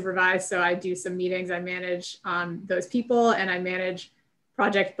people I supervise. So I do some meetings, I manage those people, and I manage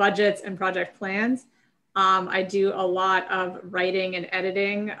project budgets and project plans. I do a lot of writing and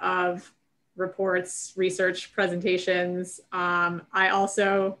editing of reports, research presentations. I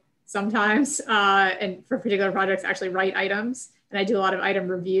also sometimes, and for particular projects, actually write items, and I do a lot of item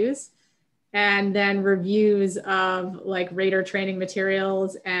reviews, and then reviews of rater training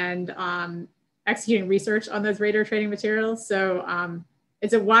materials and executing research on those rater training materials. So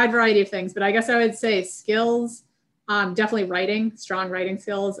it's a wide variety of things, but I guess I would say skills, definitely writing, strong writing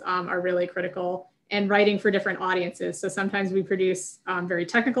skills are really critical. And writing for different audiences. So sometimes we produce very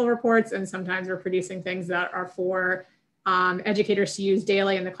technical reports, and sometimes we're producing things that are for educators to use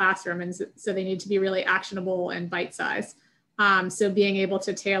daily in the classroom. And so they need to be really actionable and bite-sized. So being able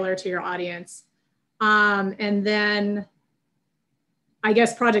to tailor to your audience. And then I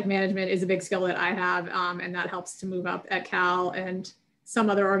guess project management is a big skill that I have, and that helps to move up at Cal and some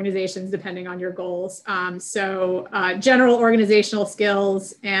other organizations depending on your goals. So general organizational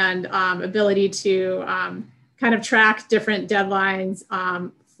skills and ability to kind of track different deadlines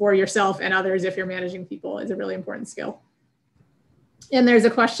for yourself and others if you're managing people is a really important skill. And there's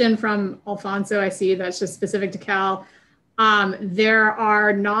a question from Alfonso, I see, that's just specific to Cal. There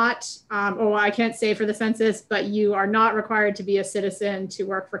are not, I can't say for the census, but you are not required to be a citizen to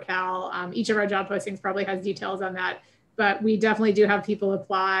work for Cal. Each of our job postings probably has details on that, but we definitely do have people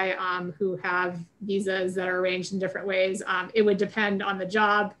apply who have visas that are arranged in different ways. It would depend on the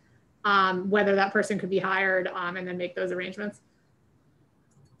job, whether that person could be hired and then make those arrangements.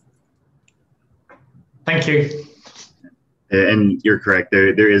 Thank you. And you're correct,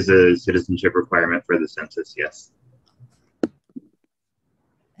 there is a citizenship requirement for the census, yes.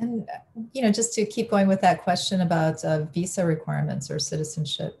 And, just to keep going with that question about visa requirements or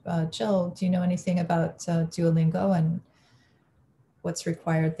citizenship, Jill, do you know anything about Duolingo and what's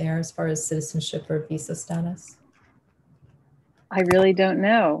required there as far as citizenship or visa status? I really don't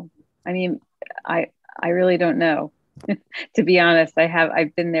know. I mean, I really don't know. To be honest,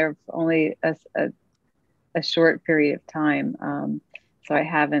 I've been there for only a short period of time. So I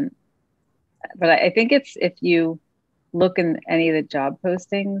haven't, but I think it's, if you look in any of the job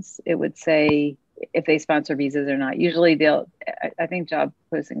postings, it would say if they sponsor visas or not. Usually I think job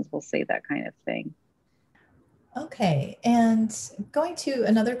postings will say that kind of thing. Okay, and going to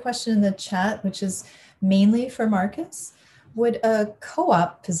another question in the chat, which is mainly for Marcus. Would a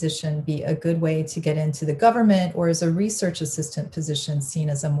co-op position be a good way to get into the government, or is a research assistant position seen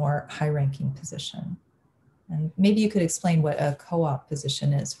as a more high-ranking position? And maybe you could explain what a co-op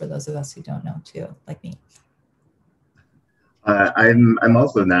position is for those of us who don't know too, like me. I'm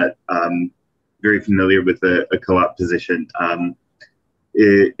also not very familiar with a co-op position.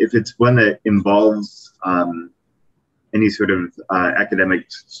 If it's one that involves any sort of academic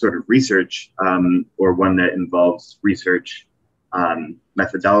sort of research, or one that involves research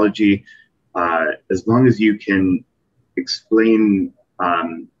methodology, as long as you can explain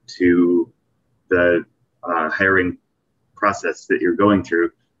to the hiring process that you're going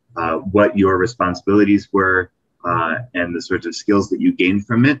through what your responsibilities were and the sorts of skills that you gain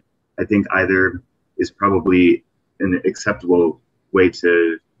from it, I think either is probably an acceptable way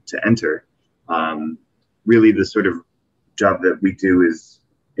to enter. Really, the sort of job that we do is,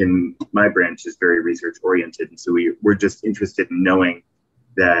 in my branch, is very research oriented, and so we're just interested in knowing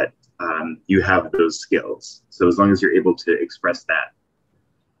that you have those skills. So as long as you're able to express that.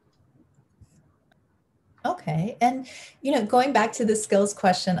 Okay, and going back to the skills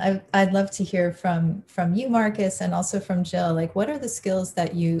question, I'd love to hear from you, Marcus, and also from Jill. Like, what are the skills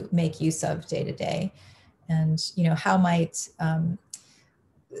that you make use of day to day, and how might a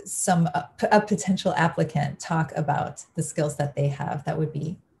potential applicant talk about the skills that they have that would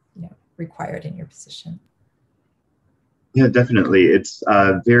be required in your position? Yeah, definitely. It's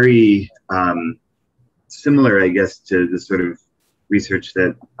very similar, I guess, to the sort of research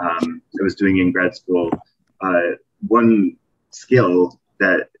that I was doing in grad school. One skill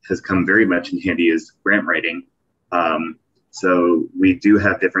that has come very much in handy is grant writing. So we do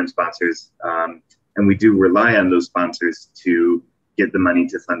have different sponsors, and we do rely on those sponsors to get the money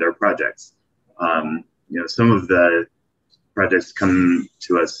to fund our projects. Some of the projects come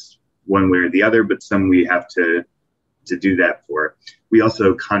to us one way or the other, but some we have to do that for. We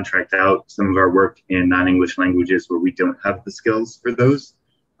also contract out some of our work in non-English languages where we don't have the skills for those.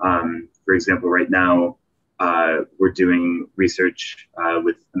 For example, right now, we're doing research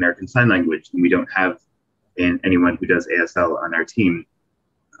with American Sign Language, and we don't have anyone who does ASL on our team.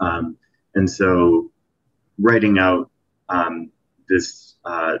 And so writing out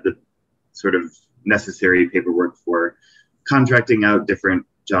the sort of necessary paperwork for contracting out different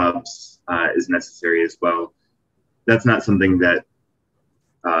jobs is necessary as well. That's not something that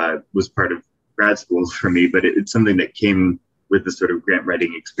was part of grad school for me, but it's something that came with the sort of grant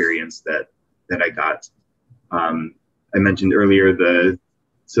writing experience that I got. I mentioned earlier the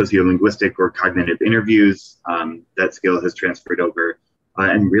sociolinguistic or cognitive interviews. That skill has transferred over,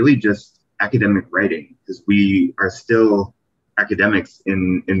 and really just academic writing, because we are still academics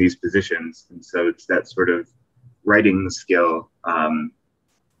in these positions, and so it's that sort of writing skill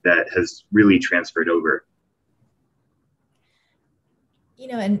that has really transferred over.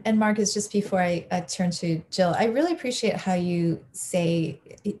 And Marcus, just before I turn to Jill, I really appreciate how you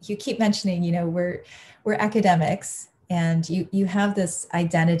keep mentioning, we're academics, And you have this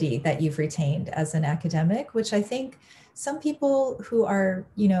identity that you've retained as an academic, which I think some people who are,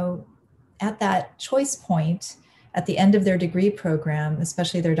 at that choice point at the end of their degree program,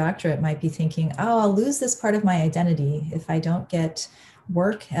 especially their doctorate, might be thinking, oh, I'll lose this part of my identity if I don't get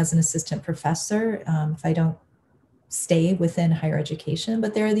work as an assistant professor, if I don't stay within higher education.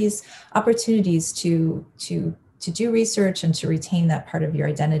 But there are these opportunities to do research and to retain that part of your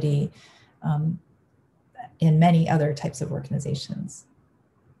identity in many other types of organizations.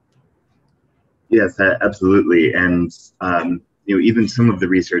 Yes, absolutely. And, even some of the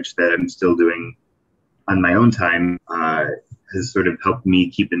research that I'm still doing on my own time has sort of helped me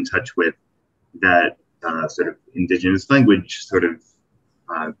keep in touch with that sort of indigenous language sort of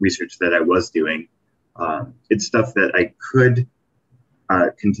research that I was doing. It's stuff that I could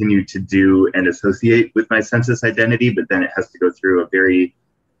continue to do and associate with my census identity, but then it has to go through a very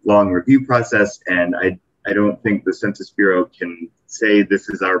long review process, and I don't think the Census Bureau can say this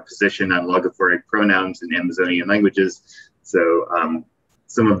is our position on logophoric pronouns in Amazonian languages. So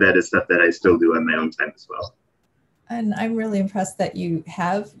some of that is stuff that I still do on my own time as well. And I'm really impressed that you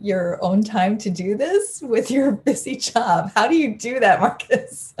have your own time to do this with your busy job. How do you do that,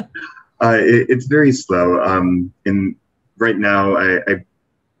 Marcus? It's very slow. Right now, I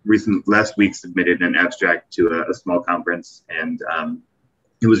last week submitted an abstract to a small conference, and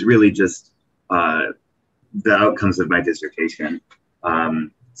it was really just the outcomes of my dissertation.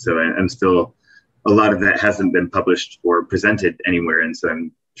 So I'm still, a lot of that hasn't been published or presented anywhere, and so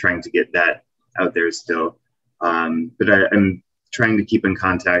I'm trying to get that out there still. But I'm trying to keep in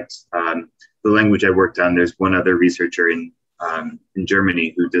contact. The language I worked on, there's one other researcher in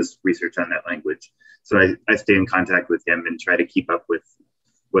Germany who does research on that language. So I stay in contact with him and try to keep up with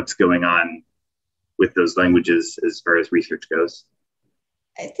what's going on with those languages as far as research goes.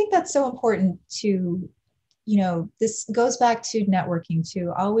 I think that's so important to, this goes back to networking,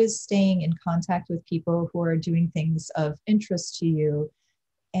 to always staying in contact with people who are doing things of interest to you,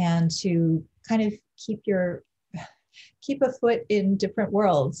 and to kind of keep a foot in different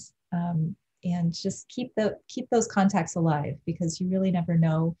worlds, and just keep those contacts alive, because you really never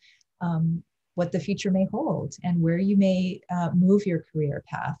know what the future may hold and where you may move your career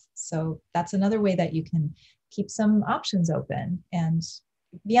path. So that's another way that you can keep some options open and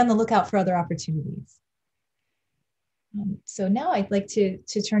be on the lookout for other opportunities. So now I'd like to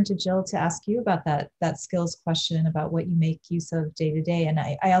turn to Jill to ask you about that skills question about what you make use of day to day. And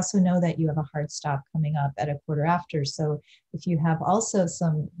I also know that you have a hard stop coming up at 1:15. So if you have also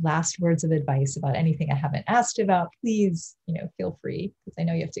some last words of advice about anything I haven't asked about, please, feel free, because I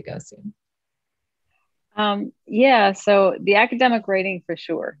know you have to go soon. Yeah, so the academic writing for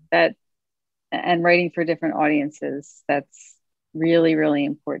sure, and writing for different audiences, that's really, really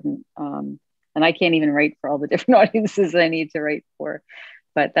important. And I can't even write for all the different audiences I need to write for,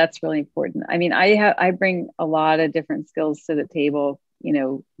 but that's really important. I mean, I bring a lot of different skills to the table,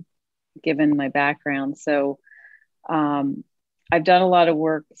 given my background. So I've done a lot of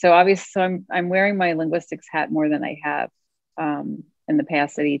work. So obviously, I'm wearing my linguistics hat more than I have in the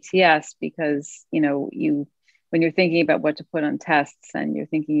past at ETS, because, when you're thinking about what to put on tests, and you're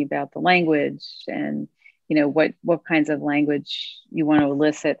thinking about the language and, what kinds of language you want to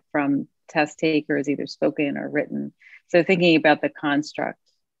elicit from test takers, either spoken or written. So thinking about the construct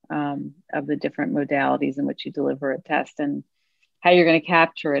of the different modalities in which you deliver a test, and how you're going to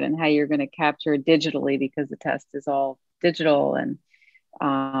capture it, and how you're going to capture it digitally, because the test is all digital. And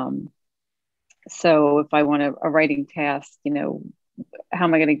so if I want a writing task, how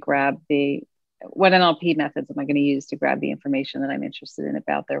am I going to grab what NLP methods am I going to use to grab the information that I'm interested in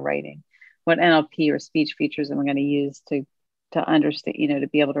about their writing? What NLP or speech features am I going to use to understand, to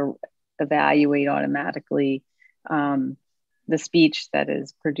be able to evaluate automatically the speech that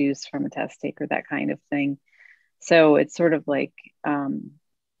is produced from a test taker, that kind of thing. So it's sort of like I'm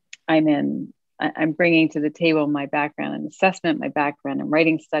bringing to the table my background in assessment, my background in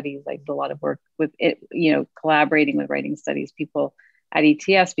writing studies. I did a lot of work with it, collaborating with writing studies people at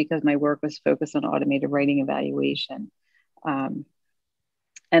ETS, because my work was focused on automated writing evaluation.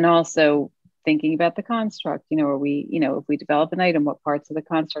 And also thinking about the construct, if we develop an item, what parts of the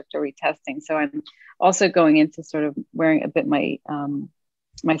construct are we testing? So I'm also going into sort of wearing a bit my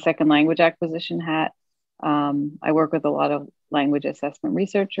second language acquisition hat. I work with a lot of language assessment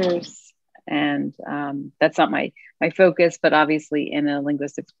researchers, and that's not my focus, but obviously in a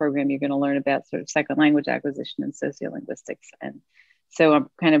linguistics program, you're going to learn about sort of second language acquisition and sociolinguistics. And so I'm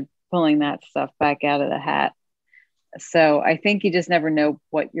kind of pulling that stuff back out of the hat. So I think you just never know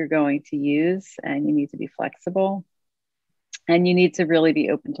what you're going to use, and you need to be flexible, and you need to really be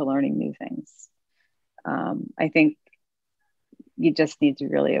open to learning new things. I think you just need to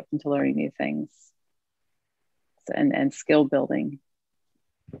really open to learning new things and skill building.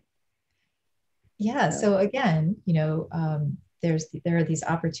 Yeah. So again, there are these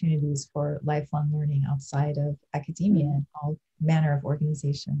opportunities for lifelong learning outside of academia and all manner of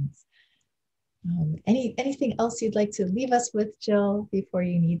organizations. Anything else you'd like to leave us with, Jill, before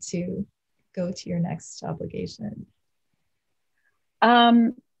you need to go to your next obligation?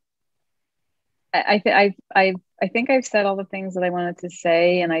 I think I've said all the things that I wanted to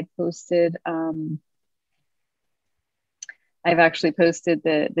say, and I posted. I've actually posted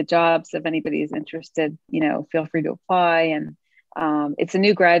the jobs. If anybody's interested, feel free to apply. And it's a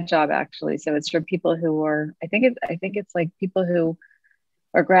new grad job actually, so it's for people who are. I think it's like people who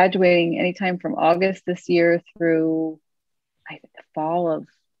are graduating anytime from August this year through the fall of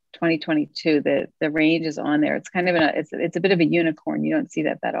 2022. The range is on there. It's kind of it's a bit of a unicorn. You don't see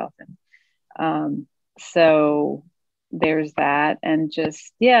that often. So there's that, and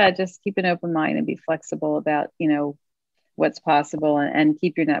just keep an open mind and be flexible about what's possible, and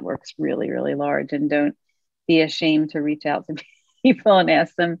keep your networks really, really large, and don't be ashamed to reach out to people and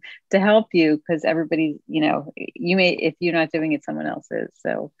ask them to help you, because everybody, you may, if you're not doing it, someone else is.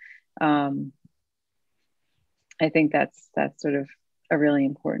 So I think that's sort of a really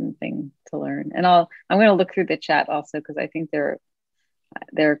important thing to learn. And I'm going to look through the chat also, because I think I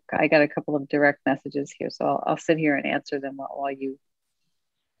got a couple of direct messages here, so I'll sit here and answer them while you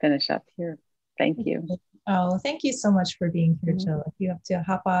finish up here. Thank you. Oh, thank you so much for being here, Jill. If you have to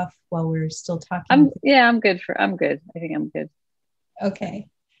hop off while we're still talking. I'm good. I think I'm good. Okay,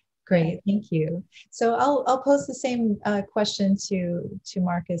 great. Thank you. So I'll pose the same question to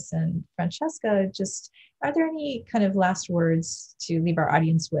Marcus and Francesca. Just, are there any kind of last words to leave our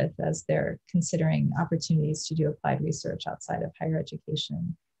audience with as they're considering opportunities to do applied research outside of higher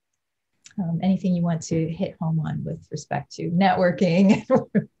education? Anything you want to hit home on with respect to networking,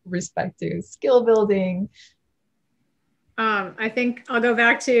 respect to skill building? I think I'll go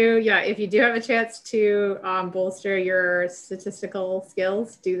back to, if you do have a chance to bolster your statistical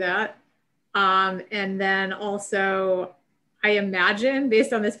skills, do that. And then also, I imagine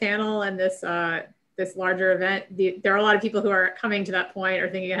based on this panel and this larger event, there are a lot of people who are coming to that point or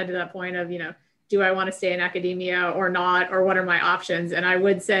thinking ahead to that point of, do I want to stay in academia or not, or what are my options? And I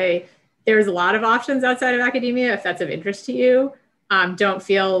would say there's a lot of options outside of academia if that's of interest to you. Don't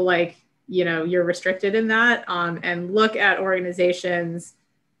feel like you're restricted in that, and look at organizations,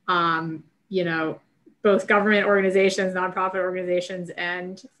 both government organizations, nonprofit organizations,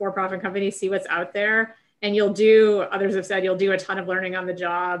 and for-profit companies. See what's out there, and others have said, you'll do a ton of learning on the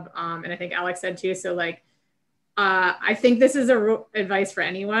job. And I think Alex said too. So I think this is advice for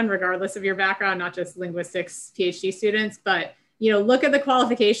anyone, regardless of your background, not just linguistics PhD students, but look at the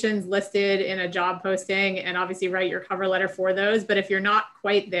qualifications listed in a job posting and obviously write your cover letter for those. But if you're not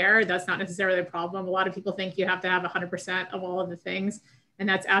quite there, that's not necessarily a problem. A lot of people think you have to have 100% of all of the things, and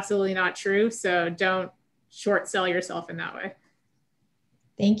that's absolutely not true. So don't short sell yourself in that way.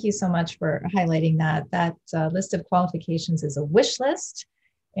 Thank you so much for highlighting that. That list of qualifications is a wish list,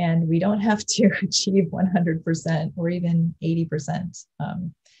 and we don't have to achieve 100% or even 80%.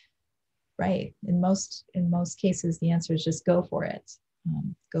 Right. In most cases, the answer is just go for it.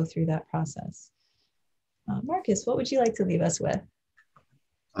 Go through that process. Marcus, what would you like to leave us with?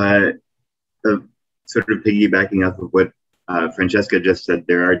 Sort of piggybacking off of what Francesca just said,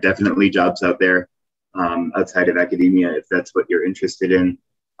 there are definitely jobs out there outside of academia if that's what you're interested in.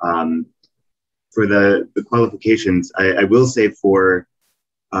 For the qualifications, I will say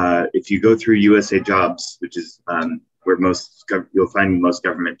if you go through USA Jobs, which is where you'll find most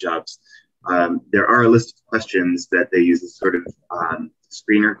government jobs, there are a list of questions that they use as sort of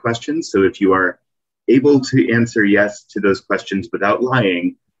screener questions. So if you are able to answer yes to those questions without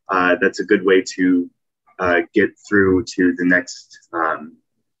lying, that's a good way to get through to the next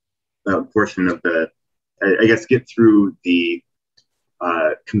portion of get through the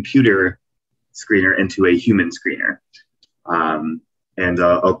computer screener into a human screener. And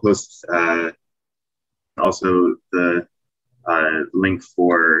I'll post also the link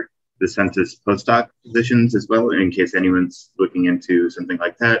for the census postdoc positions as well, in case anyone's looking into something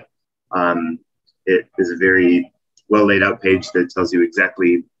like that. It is a very well laid out page that tells you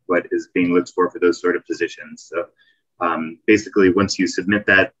exactly what is being looked for those sort of positions. So basically, once you submit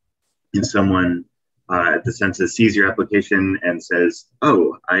that and someone at the census sees your application and says,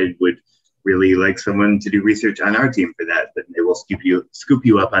 oh, I would really like someone to do research on our team for that, then they will scoop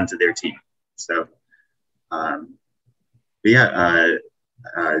you up onto their team. So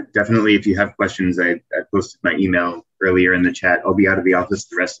definitely, if you have questions, I posted my email earlier in the chat. I'll be out of the office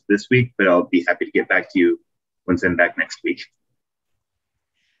the rest of this week, but I'll be happy to get back to you once I'm back next week.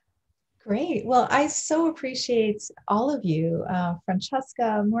 Great. Well, I so appreciate all of you.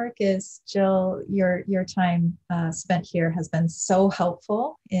 Francesca, Marcus, Jill, your time spent here has been so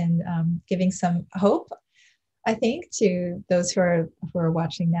helpful in giving some hope, I think, to those who are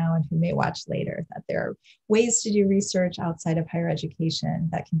watching now and who may watch later, that there are ways to do research outside of higher education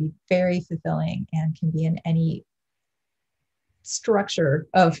that can be very fulfilling and can be in any structure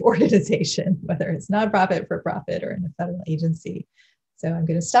of organization, whether it's nonprofit, for profit, or in a federal agency. So I'm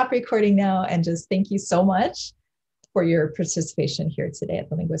going to stop recording now and just thank you so much for your participation here today at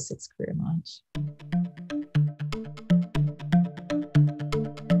the Linguistics Career Launch.